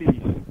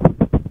 70s.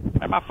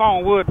 And my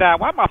phone would die.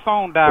 Why my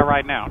phone die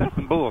right now? That's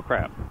some bull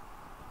crap.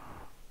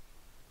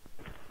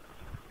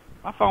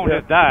 My phone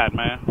just died,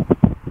 man.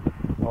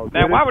 Oh,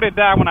 now, why would it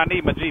die when I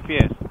need my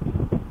GPS?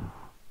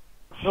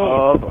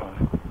 Hold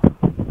on.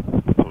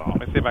 Let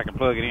me see if I can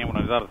plug it in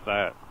on the other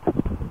side.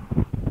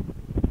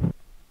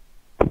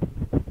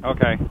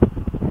 Okay.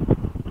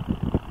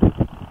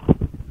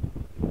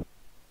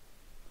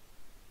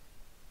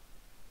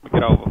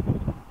 Get over.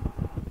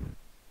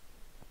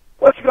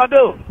 What you gonna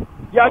do?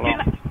 Y'all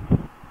getting?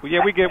 Well, yeah,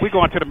 we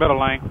going to the middle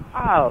lane.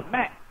 Oh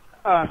man.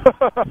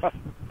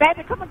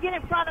 Baby, come and get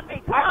in front of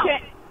me. Come on.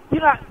 Can't. You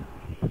know.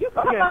 You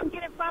come on and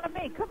get in front of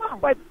me. Come on.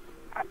 Wait.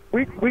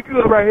 We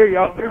good right here,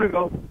 y'all. Here we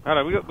go. Hold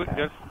on, we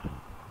just.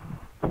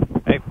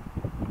 Hey.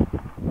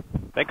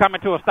 They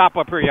coming to a stop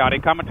up here, y'all. They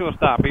coming to a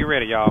stop. Be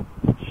ready, y'all.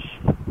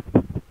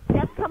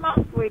 Just come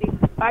on, sweetie.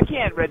 I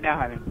can't right now,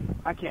 honey.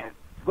 I can't.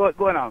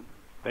 Going on.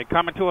 They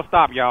coming to a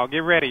stop, y'all. Get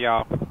ready,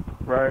 y'all.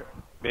 Right.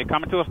 They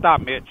coming to a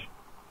stop, Mitch.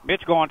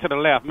 Mitch going to the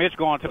left. Mitch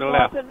going to the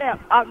left. To the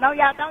left. Oh, no,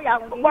 y'all.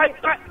 Wait.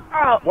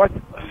 Oh. What?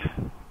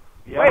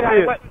 Yeah, wait,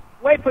 honey,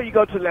 wait till you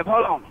go to the left.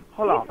 Hold on.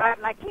 Right,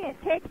 like can't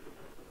take.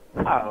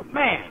 Oh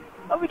man.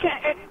 Oh, we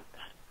can't.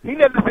 He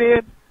let us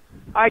in.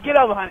 All right, get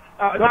over, honey.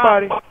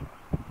 Somebody. No.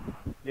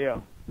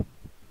 Yeah.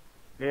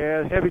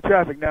 Yeah, it's heavy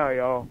traffic now,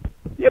 y'all.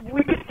 Yeah, but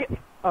we get.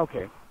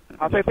 Okay.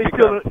 I think they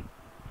still.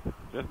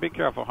 Just be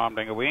careful,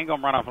 Humdinger. We ain't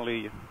gonna run off and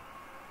leave you.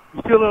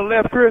 You still on the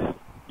left, Chris?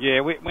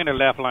 Yeah, we in the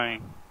left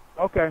lane.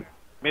 Okay.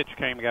 Mitch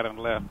came and got on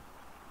the left.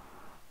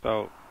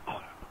 So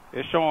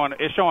it's showing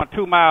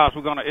 2 miles.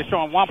 It's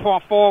showing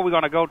 1.4. We're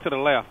gonna go to the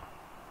left.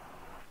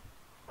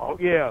 Oh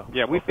yeah.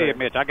 Yeah, we see it,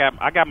 Mitch. I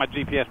got my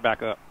GPS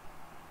back up.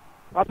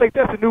 I think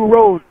that's a new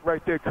road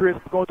right there, Chris.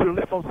 Going to the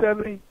left on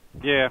 70.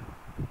 Yeah.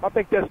 I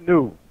think that's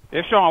new.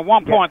 It's showing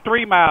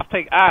 1.3 miles.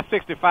 Take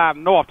I-65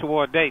 north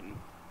toward Dayton.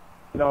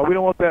 No, we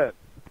don't want that.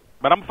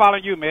 But I'm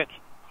following you, Mitch.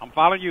 I'm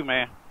following you,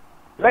 man.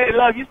 Lady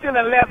Love, you still in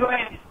the left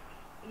lane?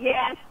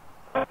 Yes.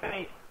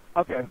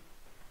 Okay.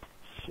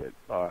 Shit.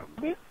 All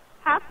right.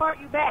 How far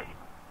you back?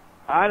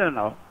 I don't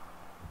know.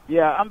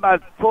 Yeah, I'm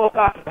about 4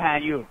 cars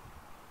behind you.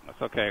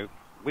 That's okay.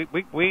 We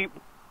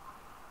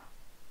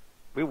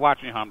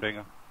watching you,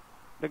 Humdinger.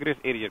 Look at this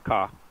idiot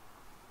car.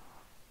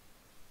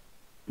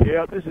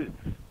 Yeah, this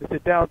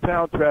is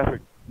downtown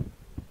traffic.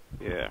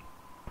 Yeah.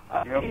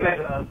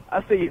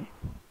 I see you.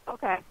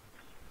 Okay.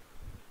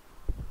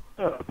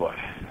 Oh boy.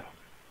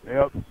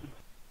 Yep.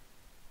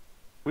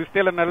 We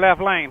still in the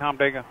left lane,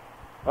 Humdinger.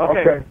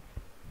 Okay.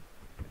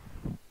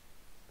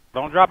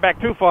 Don't drop back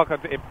too far,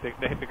 because the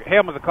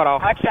helmets are cut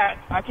off. I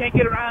can't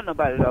get around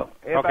nobody though.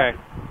 Okay.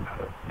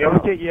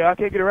 Yeah, I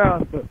can't get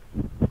around.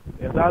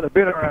 Yes, I'd have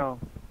been around.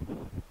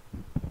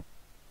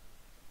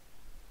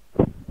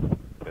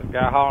 This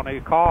guy hauling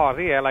these cars,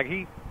 he had like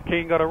he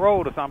king of the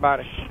road or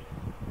somebody.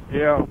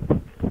 Yeah.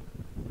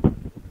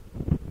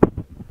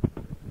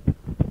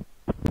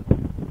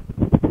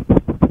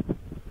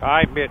 All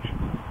right, Mitch.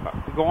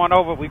 We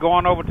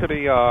going over to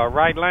the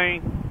right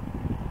lane.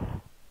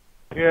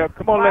 Yeah,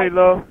 come on, Lady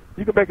Love.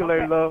 You can make it,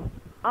 Lady Love.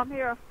 I'm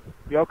here.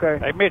 Yeah, okay.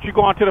 Hey, Mitch, you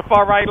going to the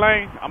far right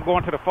lane? I'm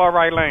going to the far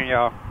right lane,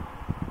 y'all.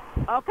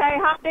 Okay,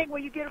 Humdinger,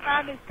 when you get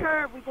around this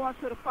curve, we're going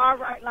to the far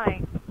right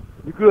lane.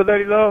 You good,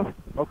 Lady Love?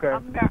 Okay.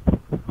 I'm here.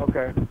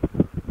 Okay.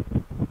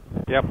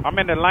 Yep, I'm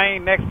in the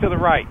lane next to the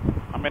right.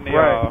 I'm in the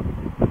Right.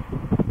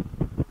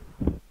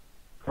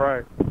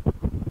 Right.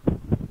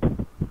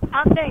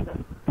 Humdinger.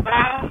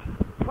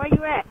 Where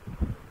you at?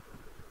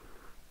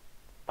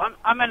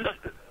 I'm in the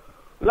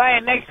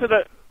lane next to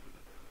the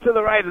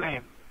right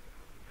lane.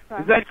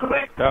 Is that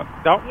correct?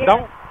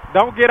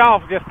 Don't get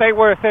off. Just stay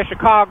where it says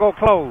Chicago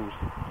closed.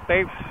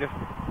 Stay. Just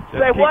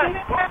say what?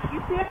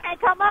 You still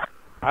can't come up?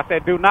 I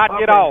said, do not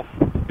get off.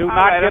 Do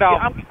not get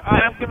off.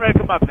 I'm getting ready to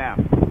come up now.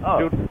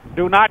 Oh.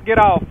 Do not get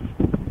off.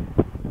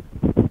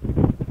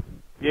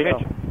 Yeah.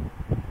 Mitch,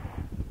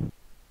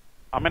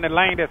 I'm in the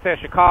lane that says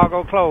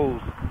Chicago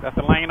closed. That's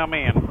the lane I'm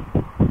in.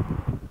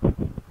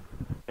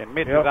 And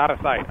Mitch is out of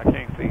sight. I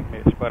can't see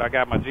Mitch, but I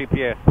got my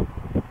GPS.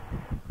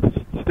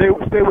 Stay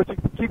what you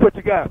keep what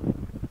you got.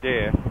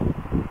 Yeah.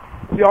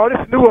 See, all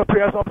this new up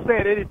here. That's what I'm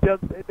saying. They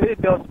did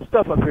some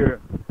stuff up here.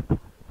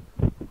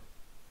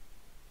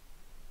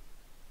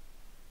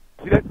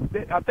 See that?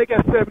 I think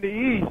that's 70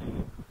 east.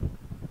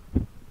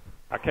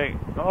 I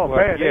can't. Oh well,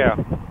 man. Yeah.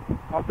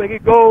 I think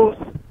it goes.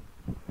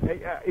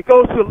 It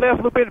goes to the left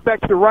a little bit, back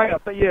to the right. I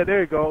think. Yeah,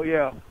 there you go.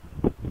 Yeah.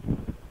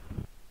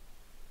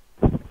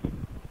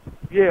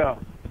 Yeah.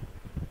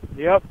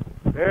 Yep.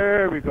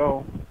 There we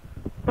go.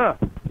 Huh.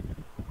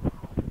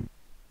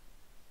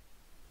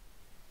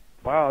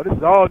 Wow, this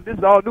is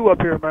all new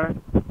up here,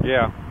 man.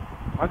 Yeah.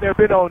 I've never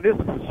been on this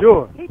for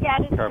sure. He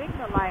got his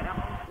signal light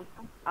on.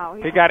 Oh,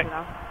 he got it.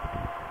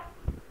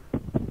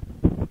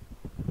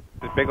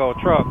 This big old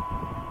truck.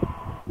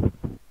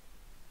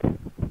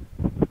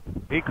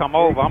 If he come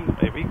over, I'm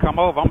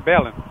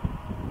bailing.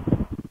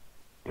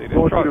 See this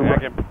truck?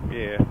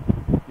 Yeah.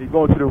 He's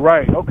going to the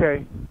right.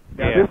 Okay.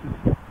 Now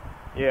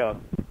yeah.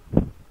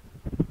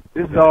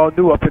 This is all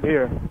new up in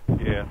here.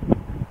 Yeah.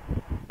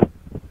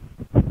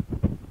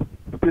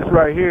 This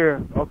right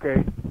here,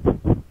 okay.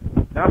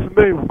 Now I'm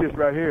familiar with this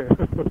right here.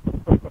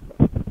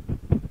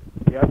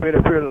 Yeah, I've been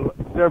up here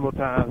several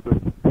times, but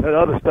that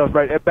other stuff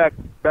right back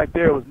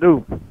there was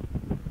new.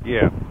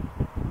 Yeah.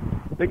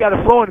 They got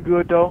it flowing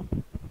good though.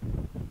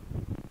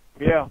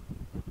 Yeah.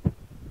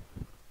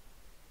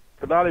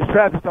 A lot of this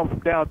traffic's coming from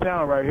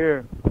downtown right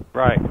here.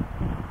 Right.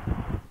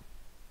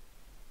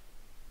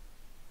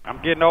 I'm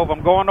getting over.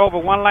 I'm going over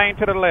one lane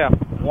to the left.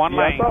 One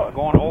lane.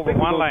 Going over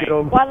one lane.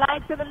 One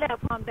lane to the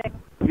left, Humdinger.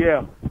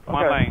 Yeah.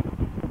 One lane.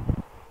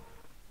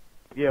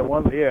 Yeah,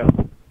 yeah.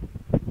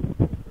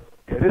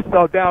 Yeah, this is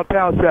all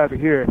downtown traffic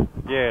here.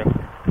 Yeah.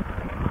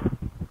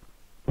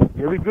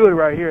 Yeah, we good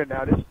right here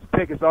now. This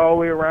take us all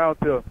the way around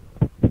to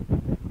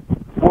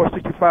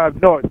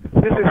 465 North. Is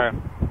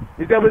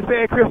that what it's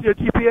saying, Chris, your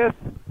GPS?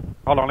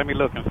 Hold on, let me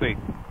look and see.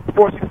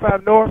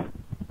 465 North?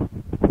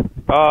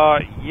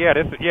 Yeah,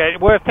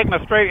 well, it's taking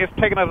us straight. It's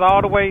taking us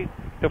all the way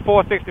to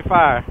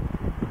 465.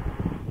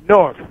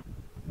 North.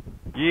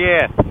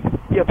 Yes.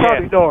 Yeah,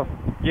 probably north.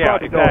 Yeah,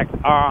 probably exactly.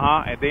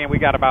 North. And then we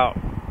got about.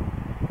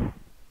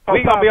 We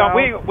ain't gonna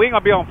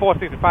be on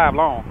 465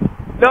 long.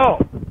 No,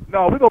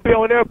 we're gonna be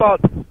on there about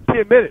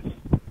 10 minutes.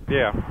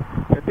 Yeah.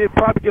 And then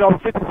probably get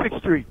off 56th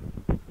Street.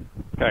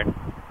 Okay.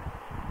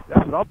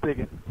 That's what I'm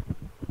thinking.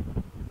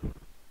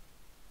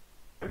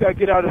 We gotta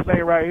get out of this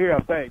lane right here,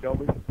 I think, don't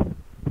we?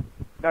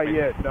 Not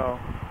yet, no.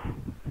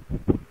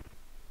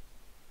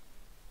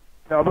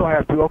 No, we don't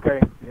have to. Okay,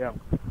 yeah.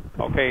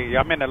 Okay,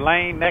 I'm in the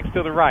lane next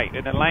to the right. We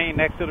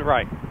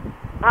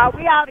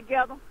all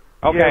together.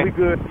 Okay. Yeah, we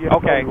good. Yeah,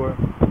 okay. All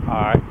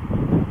right.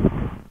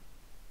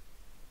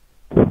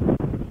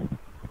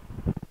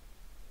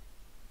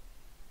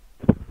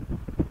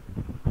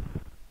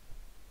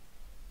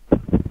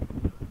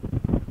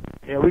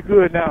 Yeah, we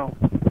good now.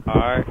 All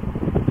right.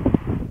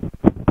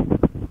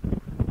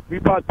 We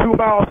about 2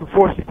 miles from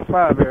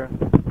 465 there.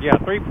 Yeah,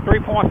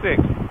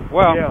 3.6.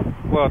 Well,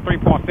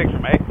 3.6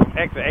 from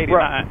exit 89.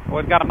 Right. Well,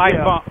 it's got a nice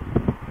bump.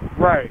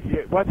 Right.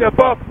 Yeah. Watch that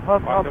bump.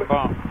 Watch the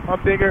bump.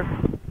 Humdinger.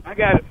 I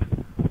got it.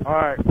 All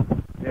right.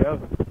 Yeah.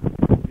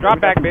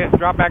 Drop back, Mitch.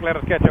 Drop back. Let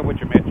us catch up with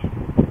you, Mitch.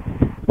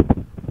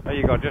 There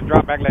you go. Just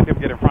drop back. Let them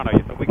get in front of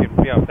you so we can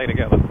be able to stay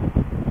together.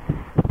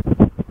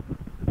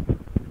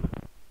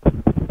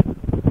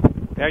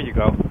 There you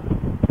go.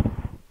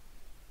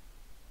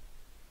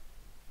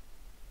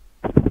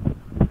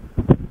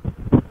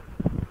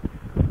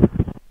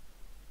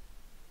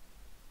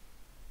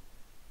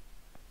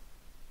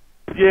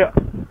 Yeah.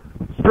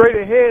 Straight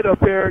ahead up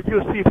there,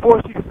 you'll see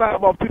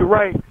 465 off to the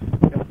right,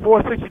 and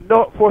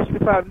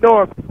 465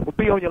 north will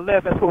be on your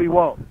left. That's what we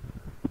want.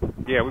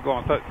 Yeah, we're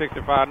going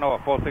 65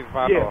 north,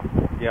 465 north.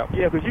 Yep.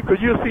 Yeah, because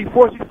you'll see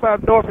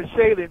 465 north in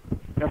Shaylin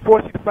and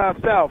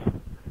 465 south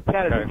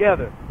kind of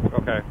together.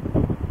 Okay.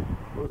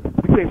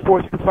 We take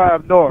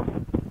 465 north.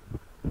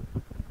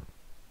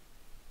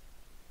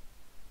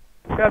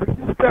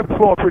 This traffic's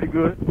flowing pretty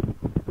good.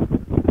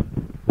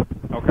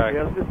 Okay.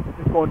 Yeah,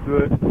 it's going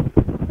good.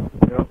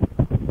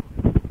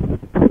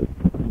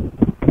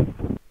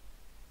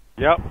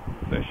 Yep,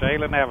 the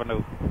Shaylin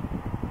Avenue,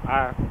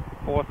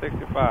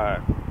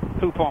 I-465,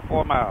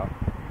 2.4 miles.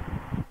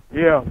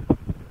 Yeah.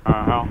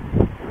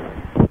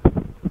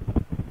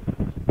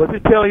 But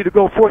it's telling you to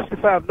go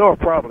 465 north,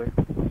 probably.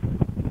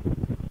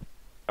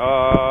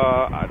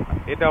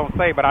 It don't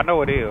say, but I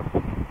know it is.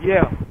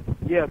 Yeah,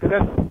 because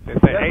that's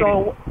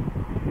on.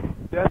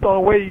 That's the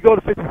only way you go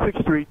to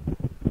 56th Street.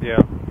 Yeah.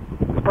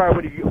 It's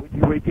probably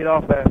where you get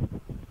off at.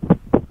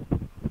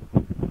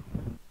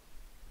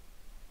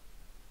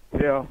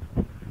 Yeah.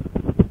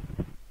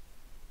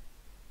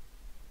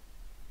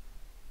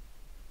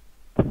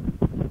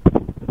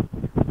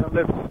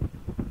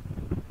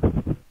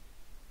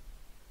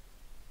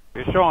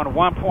 It's showing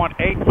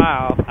 1.8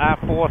 miles,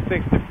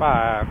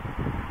 I-465.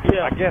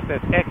 Yeah. I guess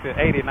that's exit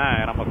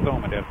 89. I'm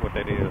assuming that's what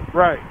that is.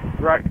 Right,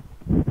 right.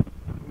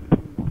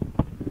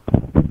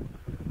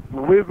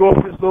 We'll go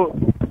up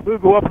we'll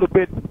go up a little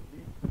bit.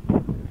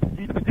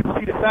 You can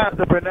see the signs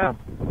up right now.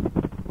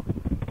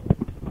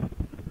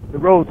 The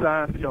road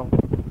signs, you know.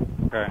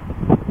 Okay.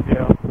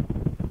 Yeah.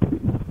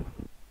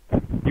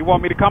 You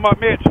want me to come up,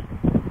 Mitch?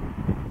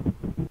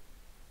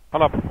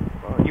 Hold up.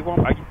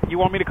 You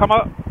want me to come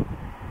up?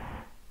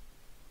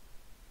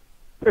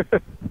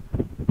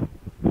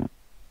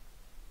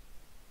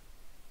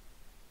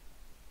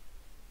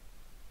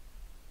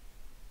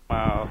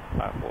 Miles,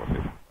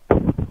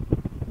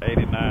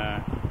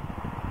 89.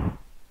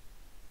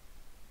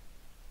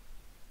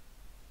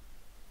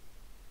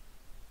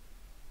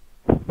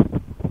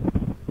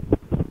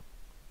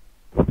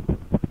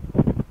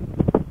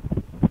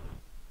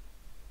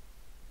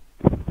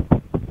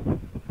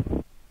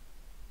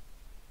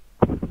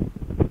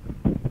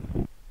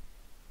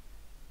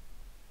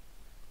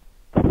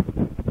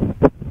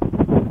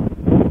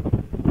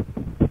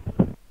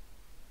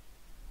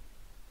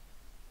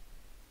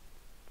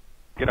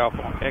 Get off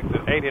on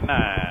exit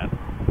 89.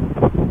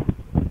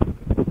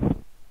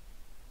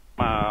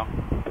 Mile.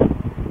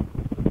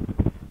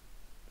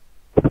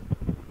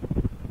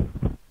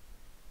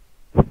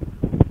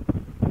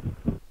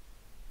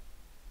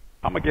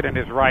 I'm gonna get in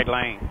this right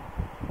lane.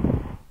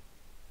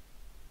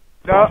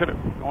 No.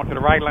 Going to the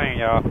right lane,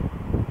 y'all.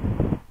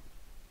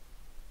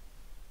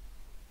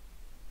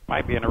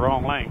 Might be in the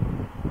wrong lane.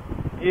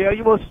 Yeah,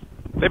 you must.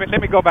 Let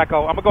me go back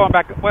over. I'm going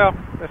back. Well,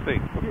 let's see.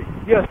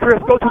 Yes,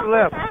 Chris, go to the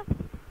left.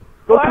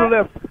 Go to the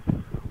left.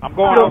 I'm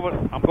going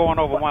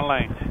over one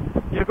lane.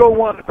 You go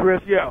one,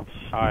 Chris. Yeah.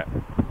 All right.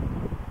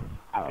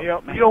 Yeah.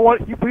 We don't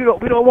want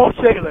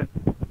Shaylin.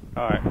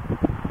 All right.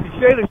 See,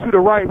 Shaylin's to the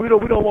right. We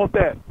don't want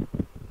that.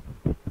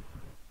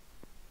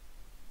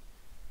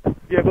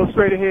 Yeah, go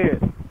straight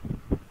ahead.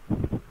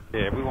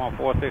 Yeah, we want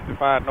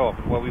 465 north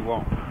is what we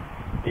want.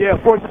 Yeah,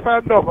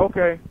 465 north.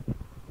 Okay.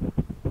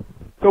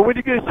 So when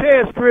you get a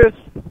chance, Chris,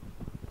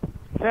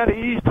 kind of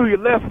ease to your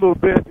left a little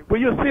bit.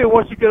 Well, you'll see it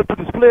once you get up to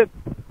the split.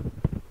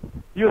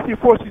 You'll see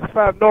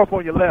 465 north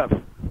on your left.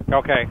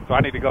 Okay, so I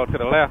need to go to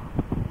the left.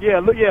 Yeah,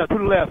 look, yeah, to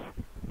the left.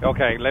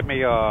 Okay, let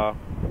me go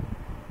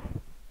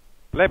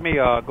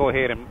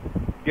ahead and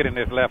get in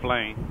this left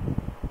lane.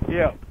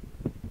 Yeah.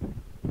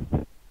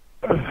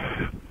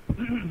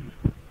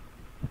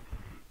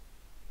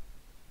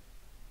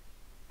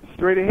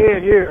 Straight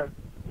ahead here.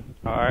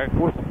 All right.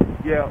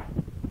 Yeah.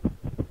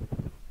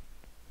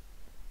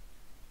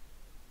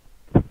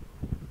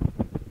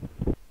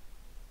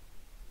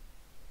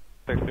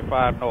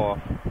 $65 north.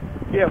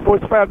 Yeah,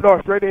 45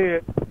 north, straight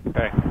ahead.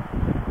 Okay.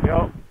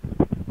 Yep.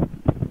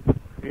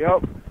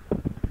 Yep.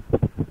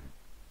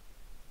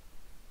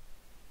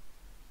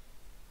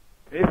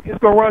 It's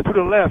going to run to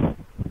the left.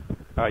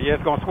 Yeah,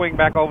 it's going to swing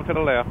back over to the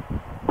left.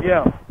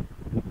 Yeah.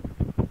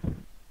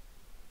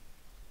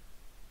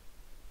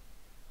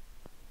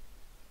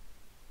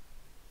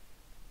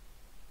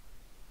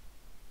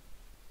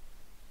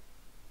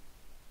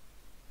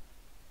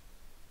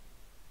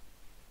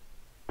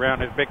 Around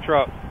this big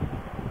truck.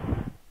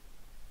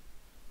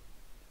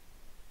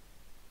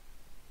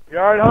 You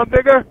all right,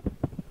 Humdinger?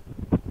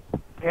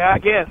 Yeah, I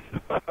guess.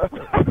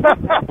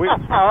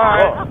 All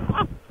right.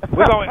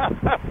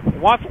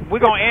 We're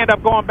gonna end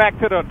up going back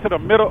to the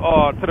middle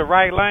to the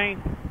right lane.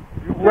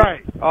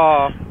 Right.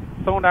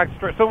 Soon I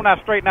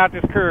straighten out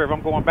this curve,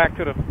 I'm going back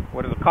to the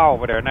what is the car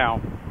over there now.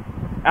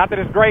 After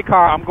this gray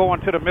car, I'm going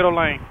to the middle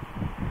lane.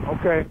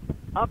 Okay.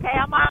 Okay,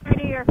 I'm out of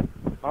here.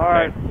 All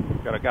right.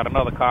 Got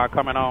another car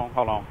coming on.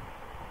 Hold on.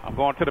 I'm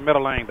going to the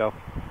middle lane though.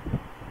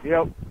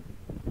 Yep.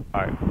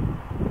 All right.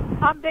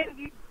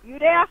 You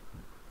there?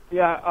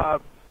 Yeah,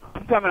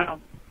 I'm coming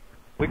out.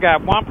 We got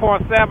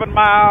 1.7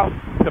 miles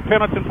to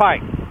Pendleton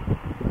Pike.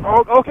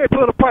 Oh, okay,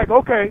 Pendleton Pike.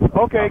 Okay,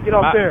 get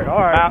off there. All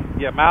right.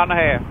 Mile and a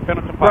half,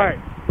 Pendleton Pike. Right.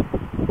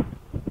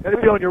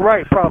 That'll be on your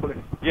right, probably.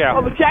 Yeah.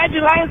 Oh, the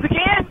charging lanes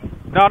again?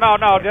 No.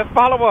 Just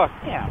follow us.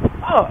 Yeah.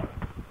 Oh.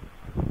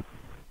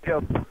 Yeah,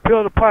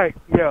 Pendleton Pike.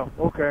 Yeah.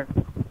 Okay.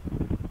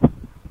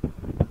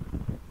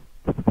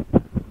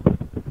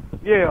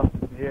 Yeah.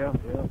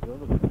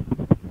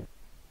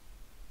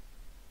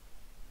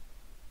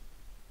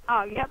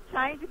 Oh, yep,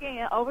 change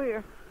again over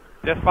here.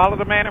 Just follow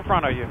the man in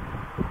front of you.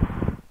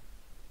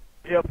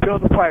 Yeah,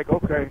 Pendleton Pike.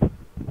 Okay.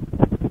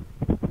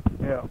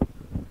 Yeah.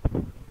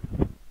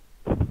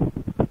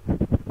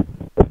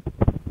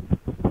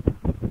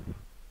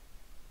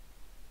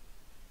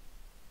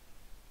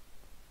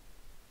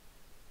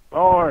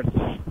 Orange.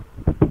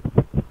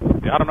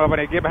 I don't know if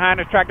they get behind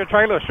this tractor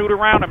trailer or shoot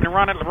around them and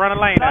run a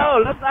lane out.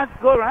 No, let's not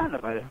go around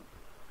it, buddy.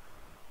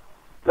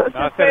 Let's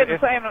just say the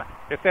same.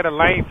 Instead of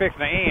lane fixing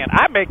the end.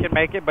 I make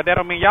it, but that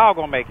don't mean y'all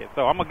gonna make it.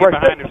 So I'm gonna get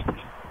behind this.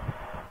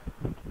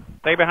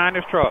 Stay behind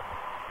this truck.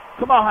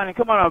 Come on, honey.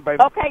 Come on over,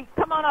 baby. Okay,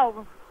 come on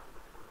over.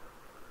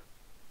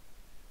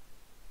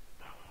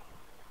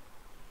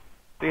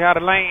 See how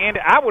the lane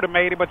ended? I would have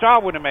made it, but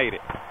y'all wouldn't have made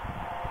it.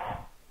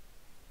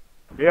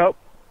 Yep.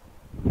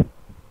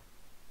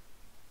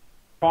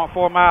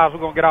 0.4 miles,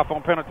 we're going to get off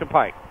on Pendleton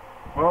Pike.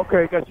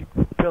 Okay, got you.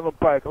 Pendleton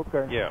Pike,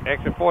 okay. Yeah,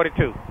 exit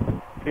 42.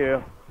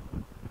 Yeah.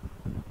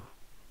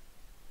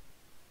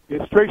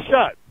 It's a straight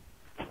shot.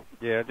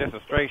 Yeah, just a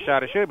straight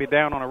shot. It should be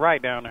down on the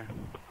right down there.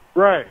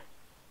 Right.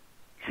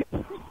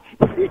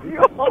 You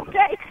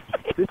okay?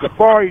 It's a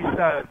far east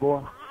side,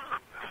 boy.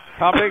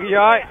 Humdinger, you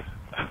all right?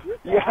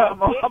 Yeah,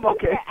 I'm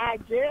okay. I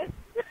guess.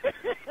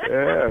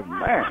 Yeah,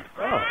 man.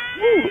 Oh.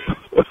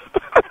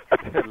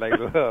 Like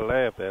a little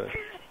laugh at it.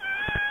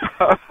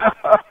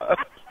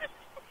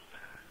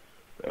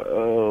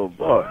 Oh,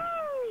 boy.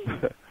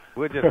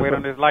 We'll just wait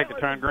on this light to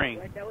turn green.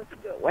 That was a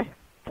good one.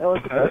 That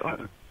was a good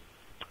one.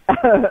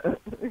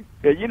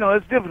 Yeah, you know,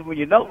 it's different when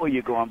you know where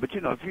you're going, but,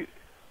 you know, if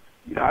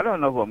you know, I don't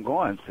know who I'm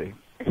going, see.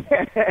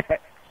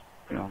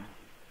 You know.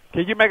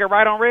 Can you make it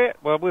right on red?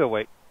 Well, we'll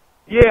wait.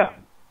 Yeah.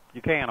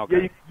 You can,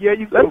 okay. Yeah,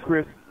 you go,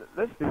 Chris.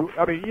 Let's do it.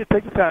 I mean, you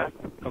take your time.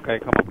 Okay,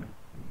 come on.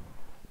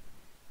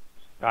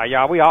 All right,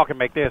 y'all, we all can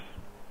make this.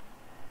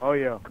 Oh,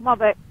 yeah. Come on,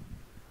 babe.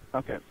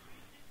 Okay.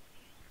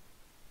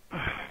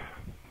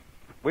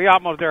 We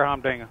almost there,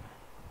 Humdinger.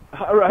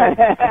 All right.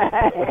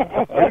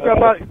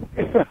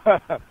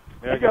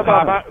 You got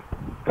about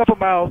a couple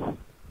miles.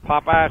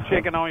 Popeye's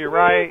chicken on your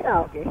right.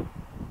 Okay.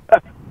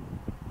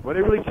 Well,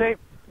 they really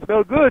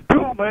smell good,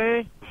 too,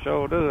 man.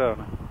 Sure do.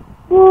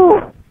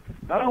 Woo.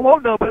 I don't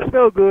want no, but it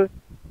smells good.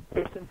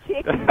 There's some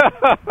chicken.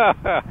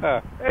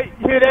 Hey,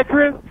 you hear that,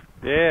 Chris?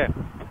 Yeah.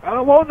 I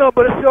don't want no,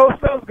 but it sure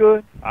smells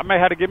good. I may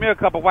have to give me a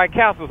couple White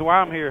Castles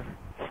while I'm here.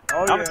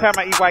 Oh, I'm the time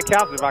I eat White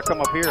Castles if I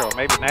come up here, or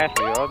maybe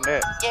Nashville. Other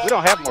than that, we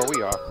don't have them where we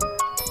are.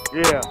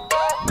 Yeah.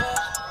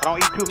 I don't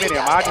eat too many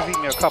of them. I just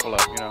eat me a couple of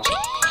them, you know.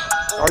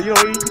 Oh, you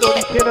don't eat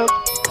 10 of them?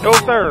 No,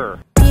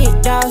 sir. Big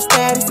dog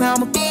status,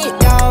 I'm a big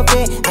dog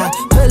vet. I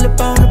pull up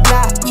on the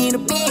block in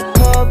a big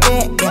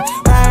Corvette. Yeah.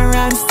 Ride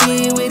around the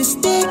city with